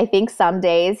loves it. I think some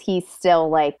days he's still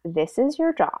like, this is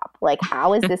your job. Like,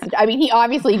 how is this? I mean, he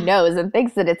obviously knows and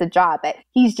thinks that it's a job, but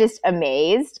he's just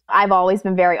amazed. I've always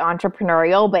been very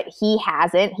entrepreneurial, but he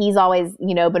hasn't. He's always,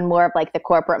 been more of like the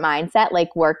corporate mindset,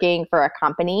 like working for a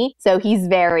company. So he's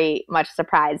very much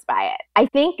surprised by it. I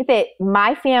think that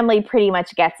my family pretty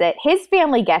much gets it. His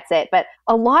family gets it, but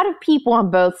a lot of people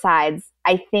on both sides,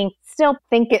 I think, still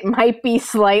think it might be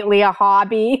slightly a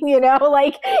hobby,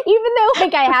 like even though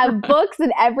like I have books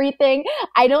and everything,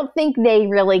 I don't think they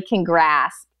really can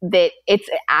grasp that it's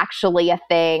actually a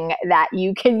thing that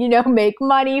you can, make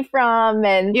money from.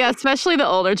 And yeah, especially the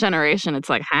older generation. It's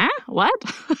like, huh? What?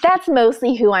 that's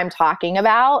mostly who I'm talking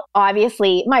about.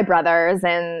 Obviously, my brothers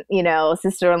and,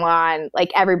 sister-in-law and like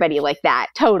everybody like that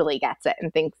totally gets it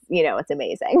and thinks, it's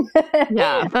amazing.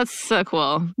 Yeah, that's so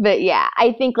cool. But yeah,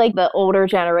 I think like the older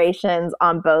generations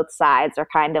on both sides are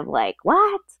kind of like,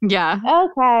 what? Yeah.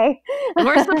 Okay.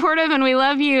 We're supportive and we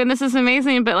love you and this is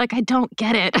amazing, but like, I don't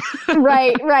get it.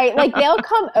 Right. Like they'll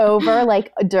come over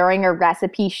like during a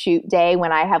recipe shoot day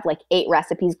when I have like 8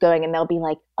 recipes going and they'll be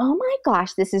like, oh my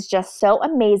gosh, this is just so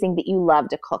amazing that you love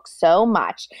to cook so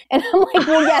much. And I'm like,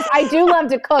 well, yes, I do love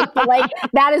to cook, but like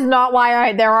that is not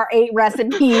why there are 8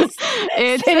 recipes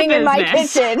sitting in my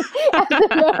kitchen at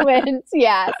the moment.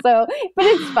 Yeah. So, but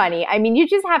it's funny. I mean, you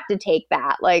just have to take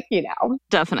that, like,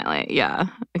 Definitely. Yeah,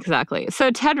 exactly.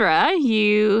 So Tedra, do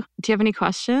you have any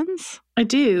questions? I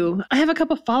do. I have a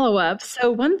couple follow-ups.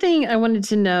 So one thing I wanted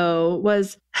to know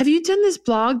was, have you done this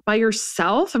blog by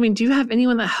yourself? I mean, do you have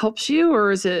anyone that helps you,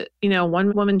 or is it,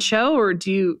 one woman show, or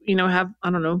do you, have,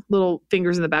 I don't know, little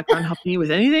fingers in the background helping you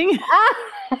with anything?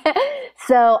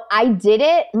 So I did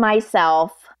it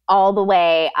myself all the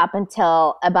way up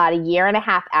until about a year and a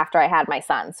half after I had my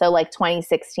son. So like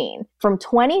 2016. From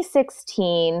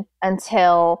 2016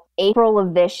 until April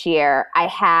of this year, I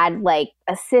had like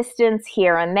assistants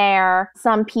here and there.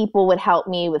 Some people would help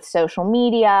me with social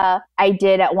media. I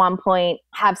did at one point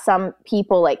have some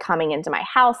people like coming into my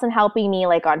house and helping me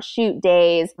like on shoot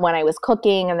days when I was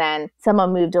cooking, and then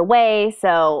someone moved away.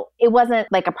 So it wasn't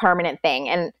like a permanent thing.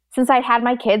 And since I had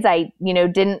my kids, I,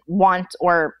 didn't want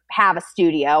or have a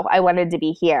studio. I wanted to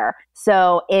be here.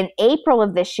 So in April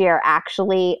of this year,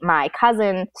 actually, my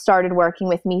cousin started working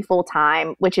with me full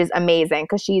time, which is amazing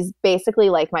because she's basically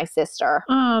like my sister.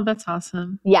 Oh, that's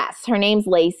awesome. Yes, her name's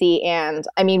Lacey. And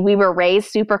I mean, we were raised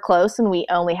super close and we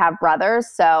only have brothers.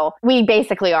 So we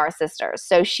basically are sisters.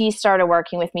 So she started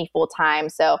working with me full time.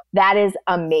 So that is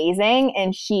amazing.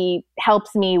 And she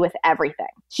helps me with everything.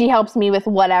 She helps me with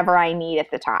whatever I need at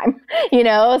the time,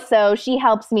 So she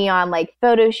helps me on like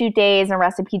photo shoot days and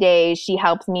recipe days. She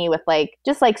helps me with like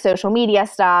just like social media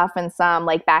stuff and some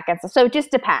like back end stuff. So it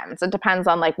just depends. It depends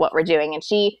on like what we're doing. And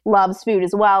she loves food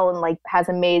as well and like has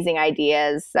amazing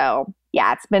ideas. So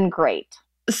yeah, it's been great.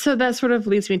 So that sort of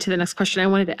leads me to the next question I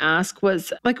wanted to ask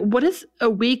was like, what does a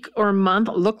week or a month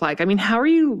look like? I mean, how are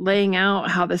you laying out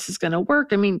how this is going to work?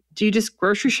 I mean, do you just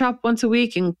grocery shop once a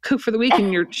week and cook for the week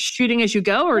and you're shooting as you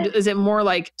go? Or is it more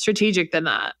like strategic than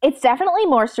that? It's definitely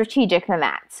more strategic than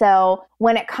that. So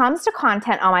when it comes to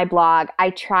content on my blog, I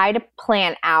try to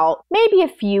plan out maybe a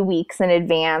few weeks in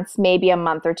advance, maybe a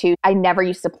month or 2. I never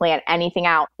used to plan anything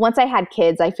out. Once I had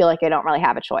kids, I feel like I don't really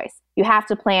have a choice. You have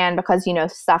to plan because,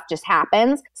 stuff just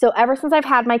happens. So ever since I've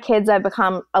had my kids, I've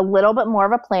become a little bit more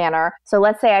of a planner. So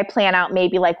let's say I plan out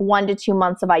maybe like 1 to 2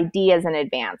 months of ideas in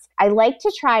advance. I like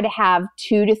to try to have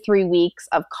 2 to 3 weeks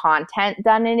of content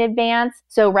done in advance.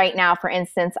 So right now, for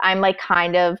instance, I'm like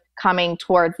kind of coming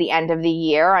towards the end of the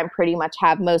year. I'm pretty much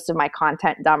have most of my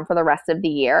content done for the rest of the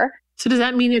year. So does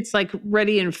that mean it's like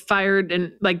ready and fired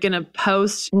and like going to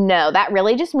post? No, that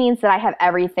really just means that I have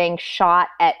everything shot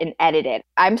and edited.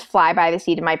 I'm fly by the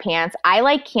seat of my pants.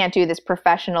 I can't do this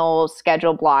professional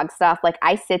schedule blog stuff. Like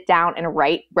I sit down and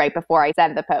write right before I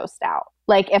send the post out.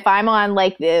 Like if I'm on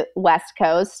like the West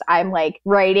Coast, I'm like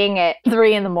writing at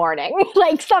 3 a.m,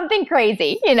 like something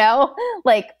crazy,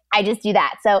 like I just do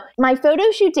that. So my photo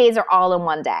shoot days are all in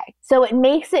one day. So it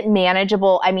makes it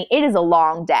manageable. I mean, it is a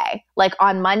long day. Like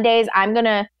on Mondays, I'm going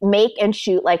to make and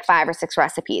shoot like 5 or 6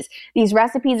 recipes. These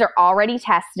recipes are already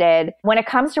tested. When it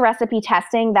comes to recipe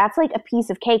testing, that's like a piece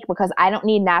of cake because I don't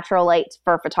need natural light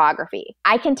for photography.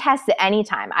 I can test it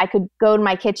anytime. I could go to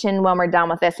my kitchen when we're done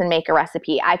with this and make a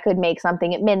recipe. I could make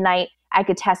something at midnight. I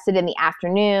could test it in the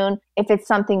afternoon. If it's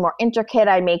something more intricate,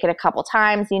 I make it a couple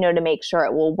times, to make sure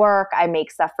it will work. I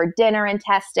make stuff for dinner and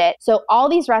test it. So all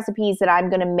these recipes that I'm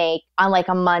going to make on like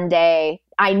a Monday,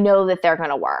 I know that they're going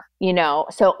to work,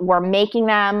 So we're making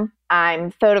them,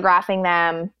 I'm photographing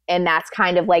them, and that's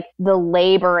kind of like the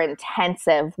labor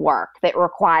intensive work that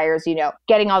requires,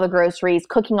 getting all the groceries,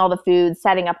 cooking all the food,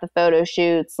 setting up the photo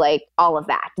shoots, like all of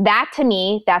that. That to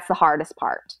me, that's the hardest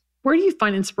part. Where do you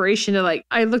find inspiration to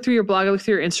I look through your blog, I look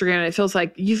through your Instagram, and it feels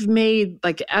like you've made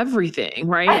like everything,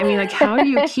 right? I mean, like how do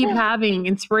you keep having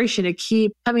inspiration to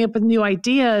keep coming up with new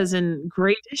ideas and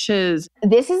great dishes?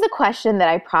 This is the question that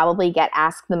I probably get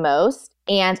asked the most.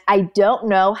 And I don't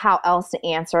know how else to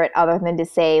answer it other than to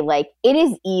say, it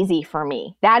is easy for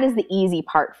me. That is the easy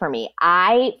part for me.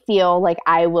 I feel like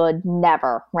I would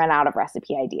never run out of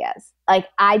recipe ideas. Like,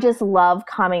 I just love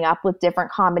coming up with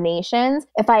different combinations.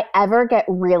 If I ever get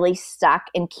really stuck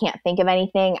and can't think of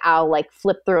anything, I'll like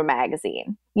flip through a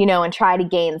magazine, and try to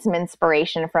gain some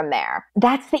inspiration from there.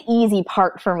 That's the easy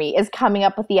part for me, is coming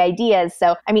up with the ideas.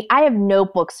 So, I mean, I have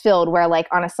notebooks filled where like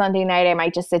on a Sunday night, I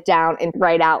might just sit down and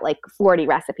write out like 40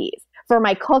 recipes. For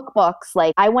my cookbooks,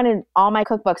 like I wanted all my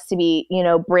cookbooks to be,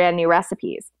 brand new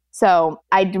recipes. So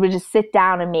I would just sit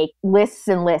down and make lists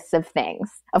and lists of things.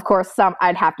 Of course, some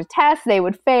I'd have to test, they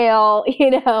would fail,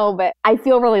 but I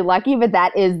feel really lucky, but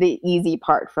that is the easy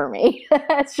part for me,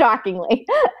 shockingly.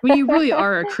 Well, you really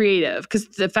are a creative, because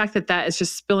the fact that is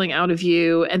just spilling out of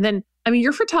you. And then, I mean,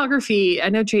 your photography, I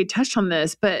know Jade touched on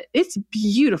this, but it's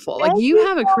beautiful. Like you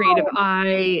have a creative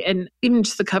eye, and even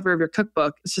just the cover of your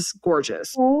cookbook, it's just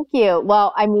gorgeous. Thank you.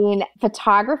 Well, I mean,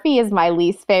 photography is my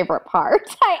least favorite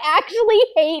part. I actually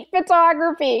hate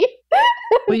photography.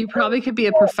 Well, you probably could be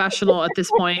a professional at this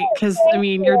point, because, I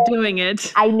mean, you're doing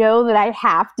it. I know that I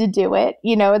have to do it.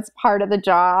 It's part of the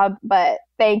job, but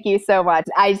thank you so much.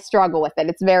 I struggle with it.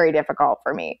 It's very difficult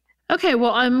for me. Okay,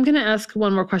 well, I'm going to ask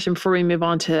one more question before we move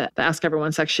on to the Ask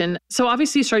Everyone section. So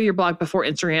obviously you started your blog before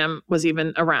Instagram was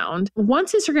even around.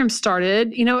 Once Instagram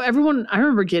started, everyone, I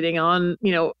remember getting on,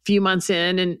 a few months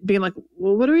in and being like,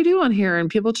 well, what do we do on here? And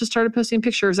people just started posting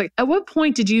pictures. Like, at what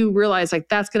point did you realize like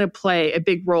that's going to play a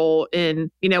big role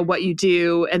in, what you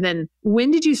do? And then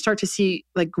when did you start to see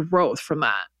like growth from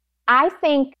that? I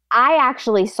think I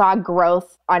actually saw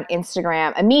growth on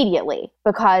Instagram immediately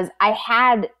because I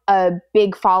had a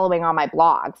big following on my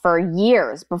blog for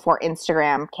years before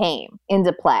Instagram came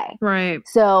into play. Right.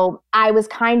 So I was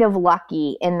kind of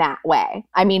lucky in that way.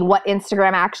 I mean, what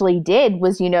Instagram actually did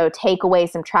was, take away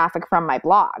some traffic from my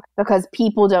blog, because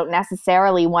people don't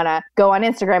necessarily want to go on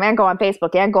Instagram and go on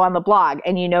Facebook and go on the blog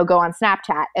and, go on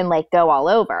Snapchat and like go all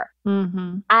over.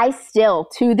 Mm-hmm. I still,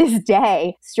 to this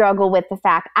day, struggle with the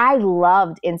fact I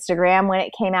loved Instagram when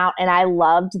it came out, and I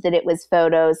loved that it was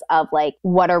photos of like,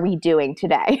 what are we doing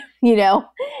today?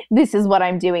 This is what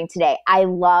I'm doing today. I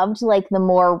loved like the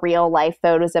more real life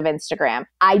photos of Instagram.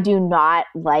 I do not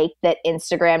like that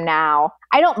Instagram now.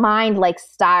 I don't mind like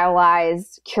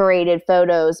stylized, curated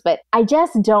photos, but I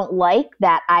just don't like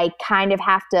that I kind of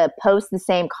have to post the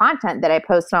same content that I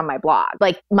post on my blog.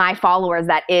 Like my followers,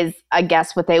 that is, I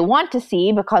guess, what they want to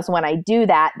see, because when I do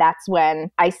that, that's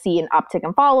when I see an uptick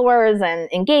in followers and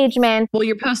engagement. Well,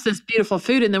 you post this beautiful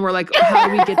food and then we're like, how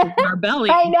do we get this in our belly?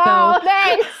 I know,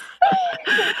 thanks.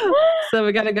 So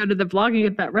we got to go to the blog and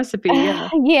get that recipe. Yeah.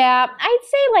 Yeah. I'd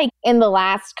say like in the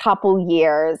last couple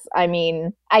years, I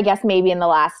mean, I guess maybe in the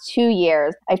last 2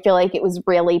 years, I feel like it was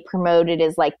really promoted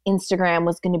as like Instagram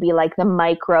was going to be like the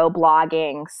micro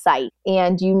blogging site.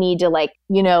 And you need to like,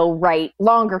 write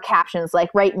longer captions, like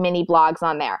write mini blogs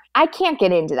on there. I can't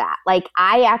get into that. Like,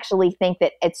 I actually think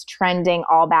that it's trending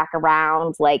all back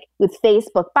around, like with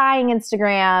Facebook buying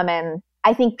Instagram, and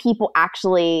I think people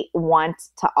actually want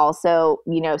to also,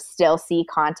 still see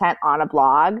content on a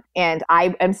blog. And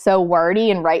I am so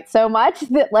wordy and write so much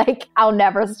that like, I'll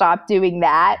never stop doing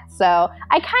that. So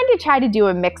I kind of try to do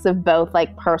a mix of both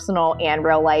like personal and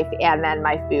real life, and then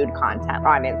my food content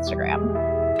on Instagram.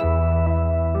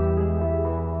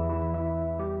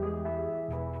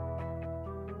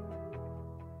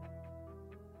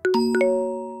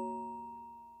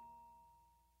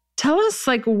 Tell us,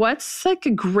 like, what's like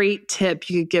a great tip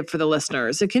you could give for the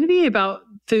listeners? It can be about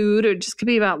food, or it just could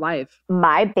be about life.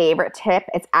 My favorite tip,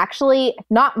 it's actually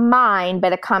not mine,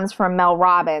 but it comes from Mel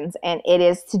Robbins, and it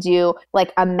is to do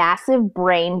like a massive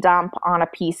brain dump on a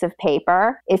piece of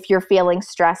paper if you're feeling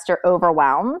stressed or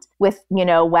overwhelmed with,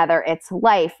 whether it's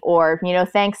life or,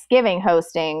 Thanksgiving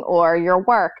hosting or your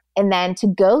work. And then to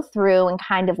go through and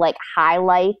kind of like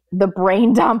highlight the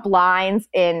brain dump lines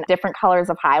in different colors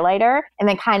of highlighter, and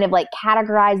then kind of like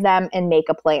categorize them and make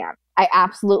a plan. I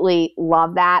absolutely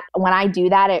love that. When I do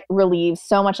that, it relieves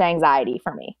so much anxiety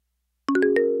for me.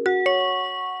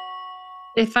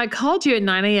 If I called you at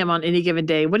 9 a.m. on any given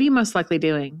day, what are you most likely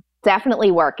doing?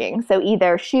 Definitely working. So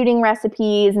either shooting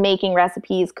recipes, making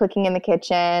recipes, cooking in the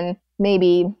kitchen,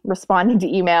 maybe responding to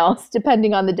emails,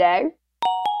 depending on the day.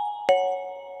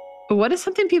 What is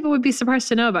something people would be surprised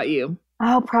to know about you?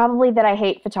 Oh, probably that I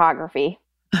hate photography.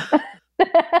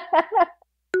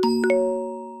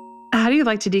 How do you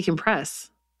like to decompress?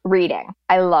 Reading.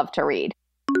 I love to read.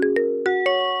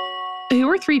 Who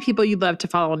are 3 people you'd love to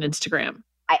follow on Instagram?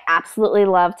 I absolutely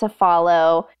love to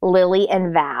follow Lily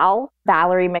and Val.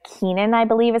 Valerie McKeenan, I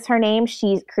believe is her name.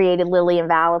 She created Lily and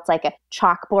Val. It's like a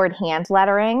chalkboard hand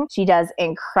lettering. She does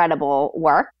incredible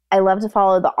work. I love to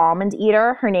follow the Almond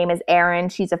Eater. Her name is Erin.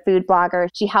 She's a food blogger.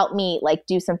 She helped me like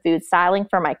do some food styling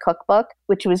for my cookbook,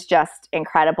 which was just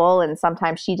incredible. And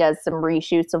sometimes she does some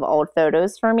reshoots of old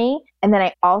photos for me. And then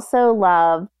I also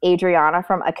love Adriana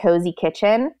from A Cozy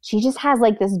Kitchen. She just has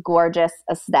like this gorgeous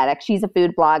aesthetic. She's a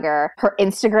food blogger. Her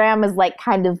Instagram is like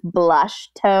kind of blush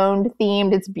toned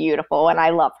themed. It's beautiful and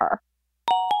I love her.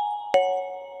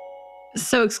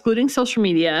 So excluding social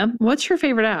media, what's your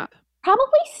favorite app? Probably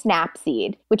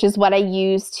Snapseed, which is what I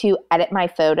use to edit my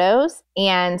photos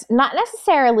and not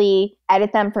necessarily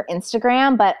edit them for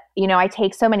Instagram, but I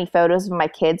take so many photos of my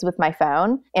kids with my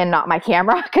phone and not my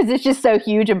camera because it's just so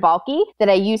huge and bulky that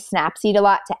I use Snapseed a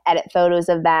lot to edit photos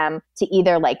of them to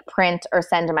either like print or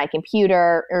send to my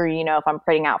computer or, if I'm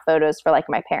printing out photos for like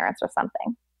my parents or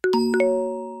something.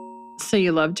 So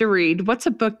you love to read. What's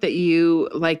a book that you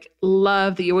like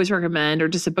love that you always recommend or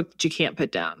just a book that you can't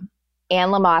put down? Anne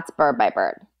Lamott's Bird by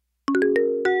Bird.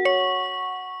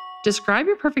 Describe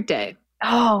your perfect day.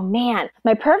 Oh man,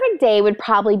 my perfect day would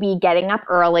probably be getting up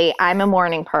early. I'm a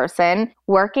morning person,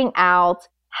 working out,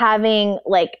 having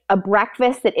like a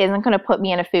breakfast that isn't going to put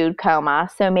me in a food coma.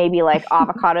 So maybe like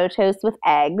avocado toast with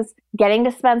eggs, getting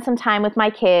to spend some time with my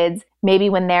kids, maybe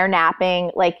when they're napping,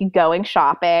 like going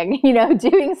shopping,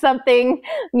 doing something,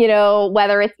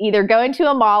 whether it's either going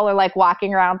to a mall or like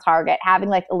walking around Target, having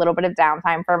like a little bit of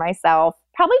downtime for myself,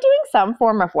 probably doing some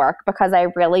form of work because I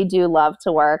really do love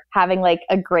to work, having like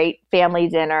a great family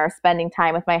dinner, spending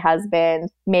time with my husband,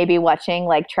 maybe watching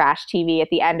like trash TV at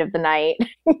the end of the night,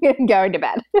 going to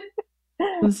bed.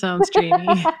 That sounds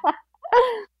dreamy.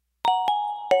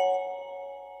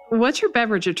 What's your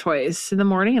beverage of choice in the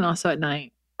morning and also at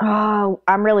night? Oh,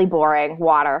 I'm really boring.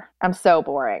 Water. I'm so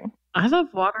boring. I love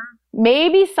water.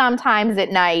 Maybe sometimes at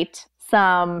night,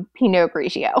 some Pinot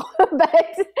Grigio,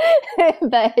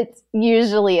 but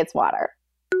usually it's water.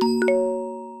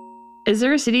 Is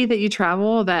there a city that you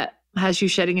travel that has you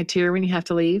shedding a tear when you have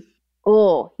to leave?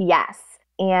 Oh, yes.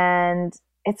 And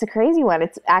it's a crazy one.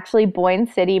 It's actually Boyne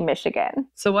City, Michigan.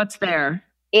 So what's there?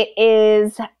 It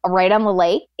is right on the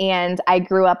lake, and I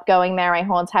grew up going there my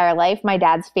whole entire life. My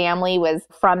dad's family was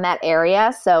from that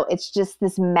area, so it's just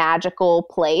this magical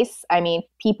place. I mean,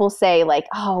 people say like,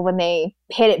 oh, when they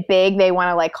hit it big, they want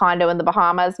to like condo in the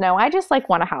Bahamas. No, I just like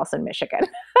want a house in Michigan.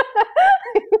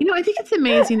 I think it's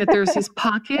amazing that there's these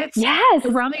pockets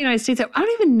around the United States that I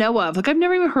don't even know of. Like I've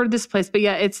never even heard of this place, but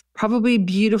yeah, it's probably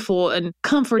beautiful and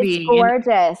comforting. It's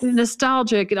gorgeous. And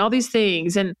nostalgic and all these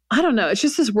things. And I don't know, it's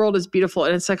just this world is beautiful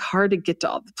and it's like hard to get to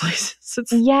all the places.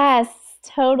 Yes,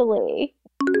 totally.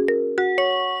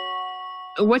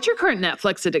 What's your current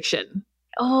Netflix addiction?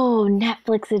 Oh,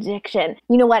 Netflix addiction.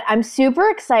 You know what? I'm super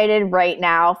excited right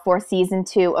now for season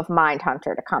 2 of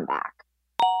Mindhunter to come back.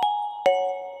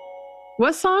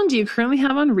 What song do you currently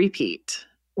have on repeat?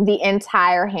 The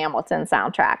entire Hamilton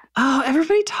soundtrack. Oh,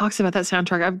 everybody talks about that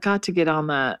soundtrack. I've got to get on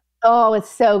that. Oh, it's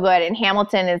so good. And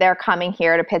Hamilton, they're coming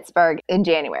here to Pittsburgh in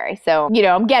January. So,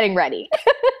 I'm getting ready.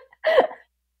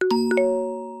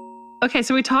 Okay,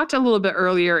 so we talked a little bit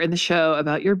earlier in the show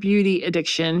about your beauty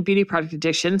addiction, beauty product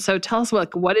addiction. So tell us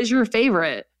what is your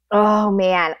favorite? Oh,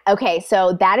 man. Okay,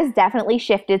 so that has definitely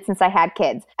shifted since I had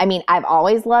kids. I mean, I've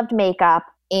always loved makeup.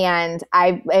 And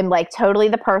I am like totally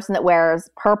the person that wears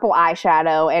purple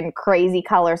eyeshadow and crazy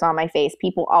colors on my face.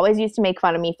 People always used to make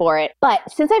fun of me for it. But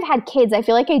since I've had kids, I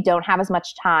feel like I don't have as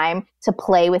much time to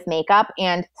play with makeup.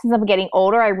 And since I'm getting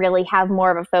older, I really have more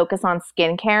of a focus on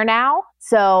skincare now.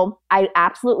 So I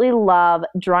absolutely love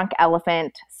Drunk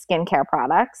Elephant skincare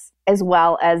products, as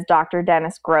well as Dr.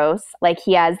 Dennis Gross. Like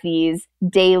he has these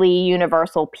daily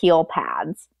universal peel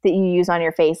pads that you use on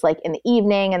your face like in the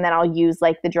evening. And then I'll use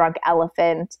like the Drunk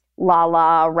Elephant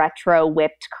Lala Retro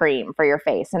Whipped Cream for your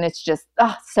face. And it's just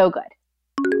so good.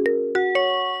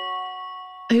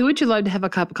 Who would you love to have a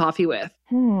cup of coffee with?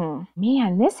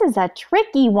 Man, this is a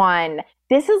tricky one.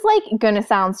 This is like going to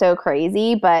sound so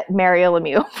crazy, but Mario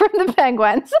Lemieux from the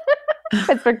Penguins,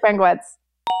 Pittsburgh Penguins.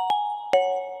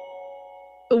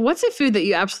 What's a food that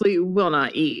you absolutely will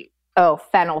not eat? Oh,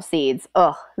 fennel seeds.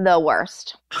 Oh, the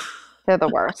worst. They're the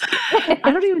worst. I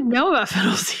don't even know about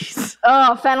fennel seeds.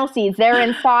 Oh, fennel seeds. They're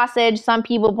in sausage. Some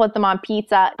people put them on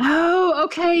pizza. Oh,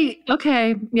 okay.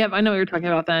 Okay. Yep, I know what you're talking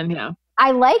about then. Yeah.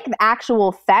 I like the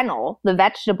actual fennel, the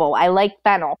vegetable. I like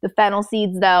fennel. The fennel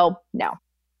seeds, though, no.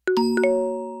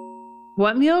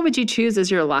 What meal would you choose as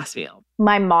your last meal?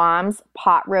 My mom's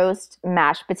pot roast,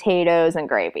 mashed potatoes, and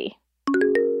gravy.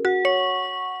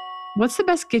 What's the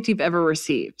best gift you've ever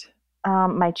received?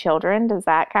 My children. Does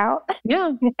that count?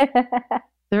 Yeah.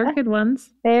 They're good ones.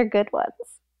 They're good ones.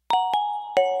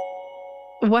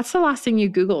 What's the last thing you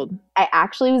Googled? I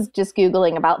actually was just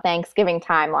Googling about Thanksgiving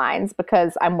timelines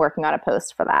because I'm working on a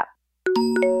post for that.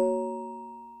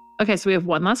 Okay, so we have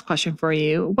one last question for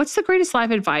you. What's the greatest life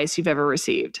advice you've ever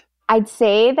received? I'd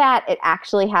say that it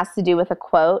actually has to do with a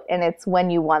quote, and it's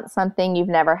when you want something you've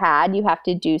never had, you have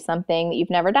to do something that you've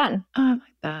never done. Oh, I like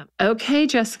that. Okay,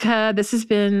 Jessica, this has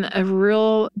been a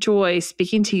real joy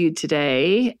speaking to you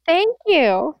today. Thank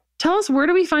you. Tell us, where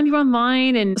do we find you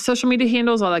online and social media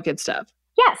handles, all that good stuff?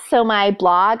 Yes, so my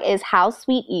blog is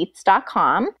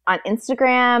howsweeteats.com. On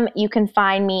Instagram, you can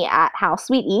find me at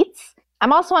howsweeteats.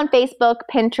 I'm also on Facebook,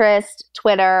 Pinterest,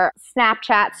 Twitter,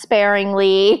 Snapchat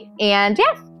sparingly. And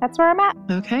yeah, that's where I'm at.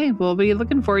 Okay, we'll be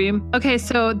looking for you. Okay,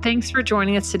 so thanks for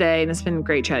joining us today, and it's been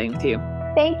great chatting with you.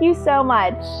 Thank you so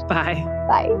much. Bye.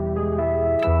 Bye.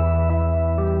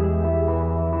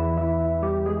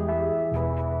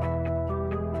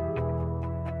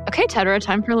 Okay, Tedra,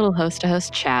 time for a little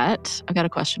host-to-host chat. I've got a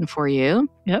question for you.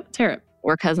 Yep, let's hear it.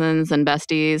 We're cousins and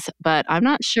besties, but I'm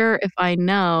not sure if I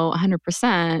know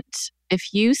 100%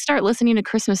 if you start listening to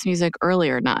Christmas music early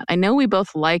or not. I know we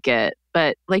both like it,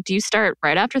 but like, do you start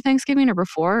right after Thanksgiving or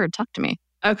before? Or talk to me.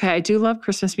 Okay, I do love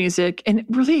Christmas music. And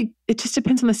really, it just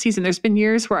depends on the season. There's been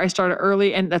years where I started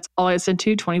early and that's all I listen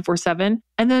to 24/7.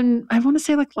 And then I want to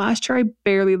say like last year, I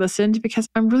barely listened because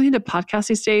I'm really into podcasts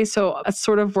these days. So that's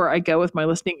sort of where I go with my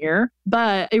listening ear.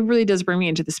 But it really does bring me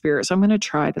into the spirit. So I'm going to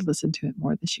try to listen to it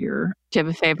more this year. Do you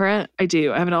have a favorite? I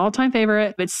do. I have an all-time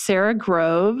favorite. It's Sarah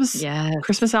Groves'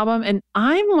 Christmas album. And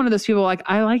I'm one of those people, like,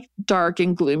 I like dark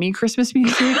and gloomy Christmas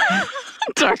music.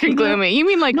 Dark and gloomy. You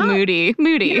mean like moody?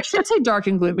 Moody. Yeah, I should say dark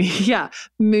and gloomy. Yeah,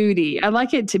 moody. I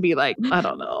like it to be like, I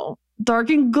don't know,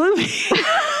 dark and gloomy.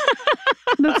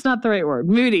 That's not the right word.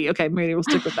 Moody. Okay, moody. We'll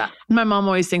stick with that. My mom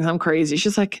always thinks I'm crazy.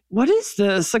 She's like, what is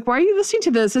this? Like, why are you listening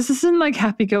to this? This isn't like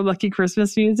happy-go-lucky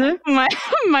Christmas music.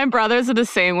 My brothers are the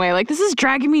same way. Like, this is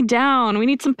dragging me down. We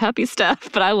need some peppy stuff.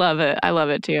 But I love it. I love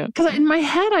it too. Because in my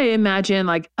head, I imagine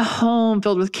like a home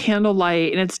filled with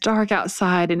candlelight and it's dark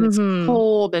outside and it's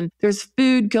cold and there's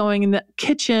food going in the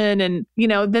kitchen. And, you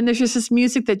know, then there's just this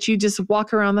music that you just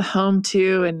walk around the home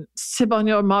to and sip on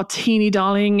your martini,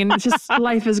 darling. And it's just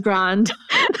life is grand.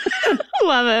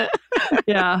 Love it.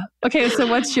 Yeah. Okay. So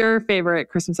what's your favorite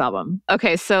Christmas album?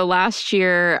 Okay. So last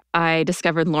year I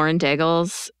discovered Lauren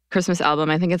Daigle's Christmas album.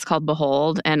 I think it's called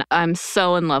Behold. And I'm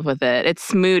so in love with it.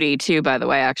 It's moody too, by the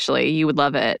way, actually. You would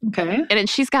love it. Okay. And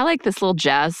she's got like this little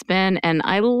jazz spin and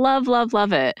I love, love,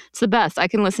 love it. It's the best. I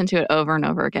can listen to it over and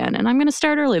over again. And I'm going to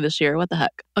start early this year. What the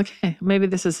heck? Okay. Maybe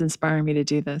this is inspiring me to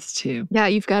do this too. Yeah,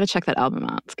 you've got to check that album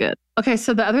out. It's good. Okay,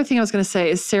 so the other thing I was going to say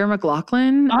is Sarah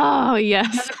McLachlan. Oh,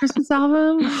 yes. Another Christmas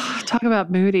album. Talk about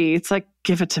moody. It's like,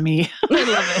 give it to me. I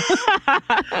love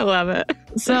it. I love it.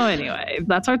 So anyway,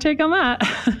 that's our take on that.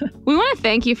 We want to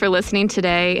thank you for listening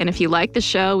today. And if you like the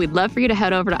show, we'd love for you to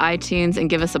head over to iTunes and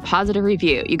give us a positive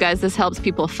review. You guys, this helps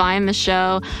people find the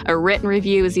show. A written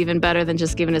review is even better than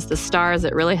just giving us the stars.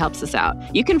 It really helps us out.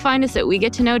 You can find us at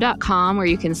wegettoknow.com, where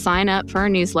you can sign up for our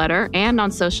newsletter, and on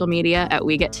social media at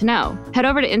We Get to Know. Head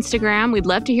over to Instagram. We'd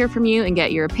love to hear from you and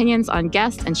get your opinions on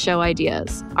guests and show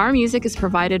ideas. Our music is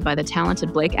provided by the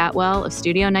talented Blake Atwell of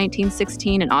Studio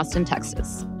 1916 in Austin,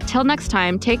 Texas. Till next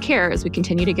time, take care as we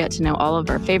continue to get to know all of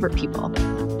our favorite people.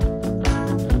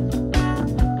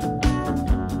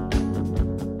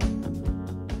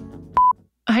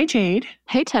 Hi, Jade.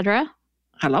 Hey, Tedra.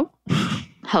 Hello.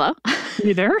 Hello.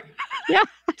 You there? Yeah,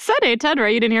 I said hey,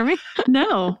 Tedra. You didn't hear me?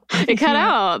 No. It cut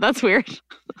out. That's weird.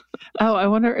 Oh, I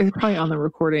wonder. It's probably on the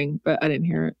recording, but I didn't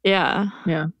hear it. Yeah.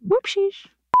 Yeah. Whoopsies.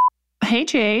 Hey,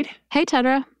 Jade. Hey,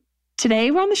 Tedra.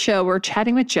 Today, we're on the show. We're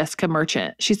chatting with Jessica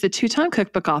Merchant. She's the two-time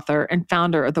cookbook author and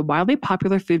founder of the wildly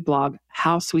popular food blog,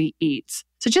 How Sweet Eats.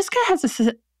 So Jessica has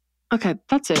a... Okay,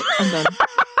 that's it. I'm done.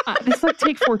 It's like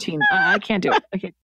take 14. I can't do it. Okay.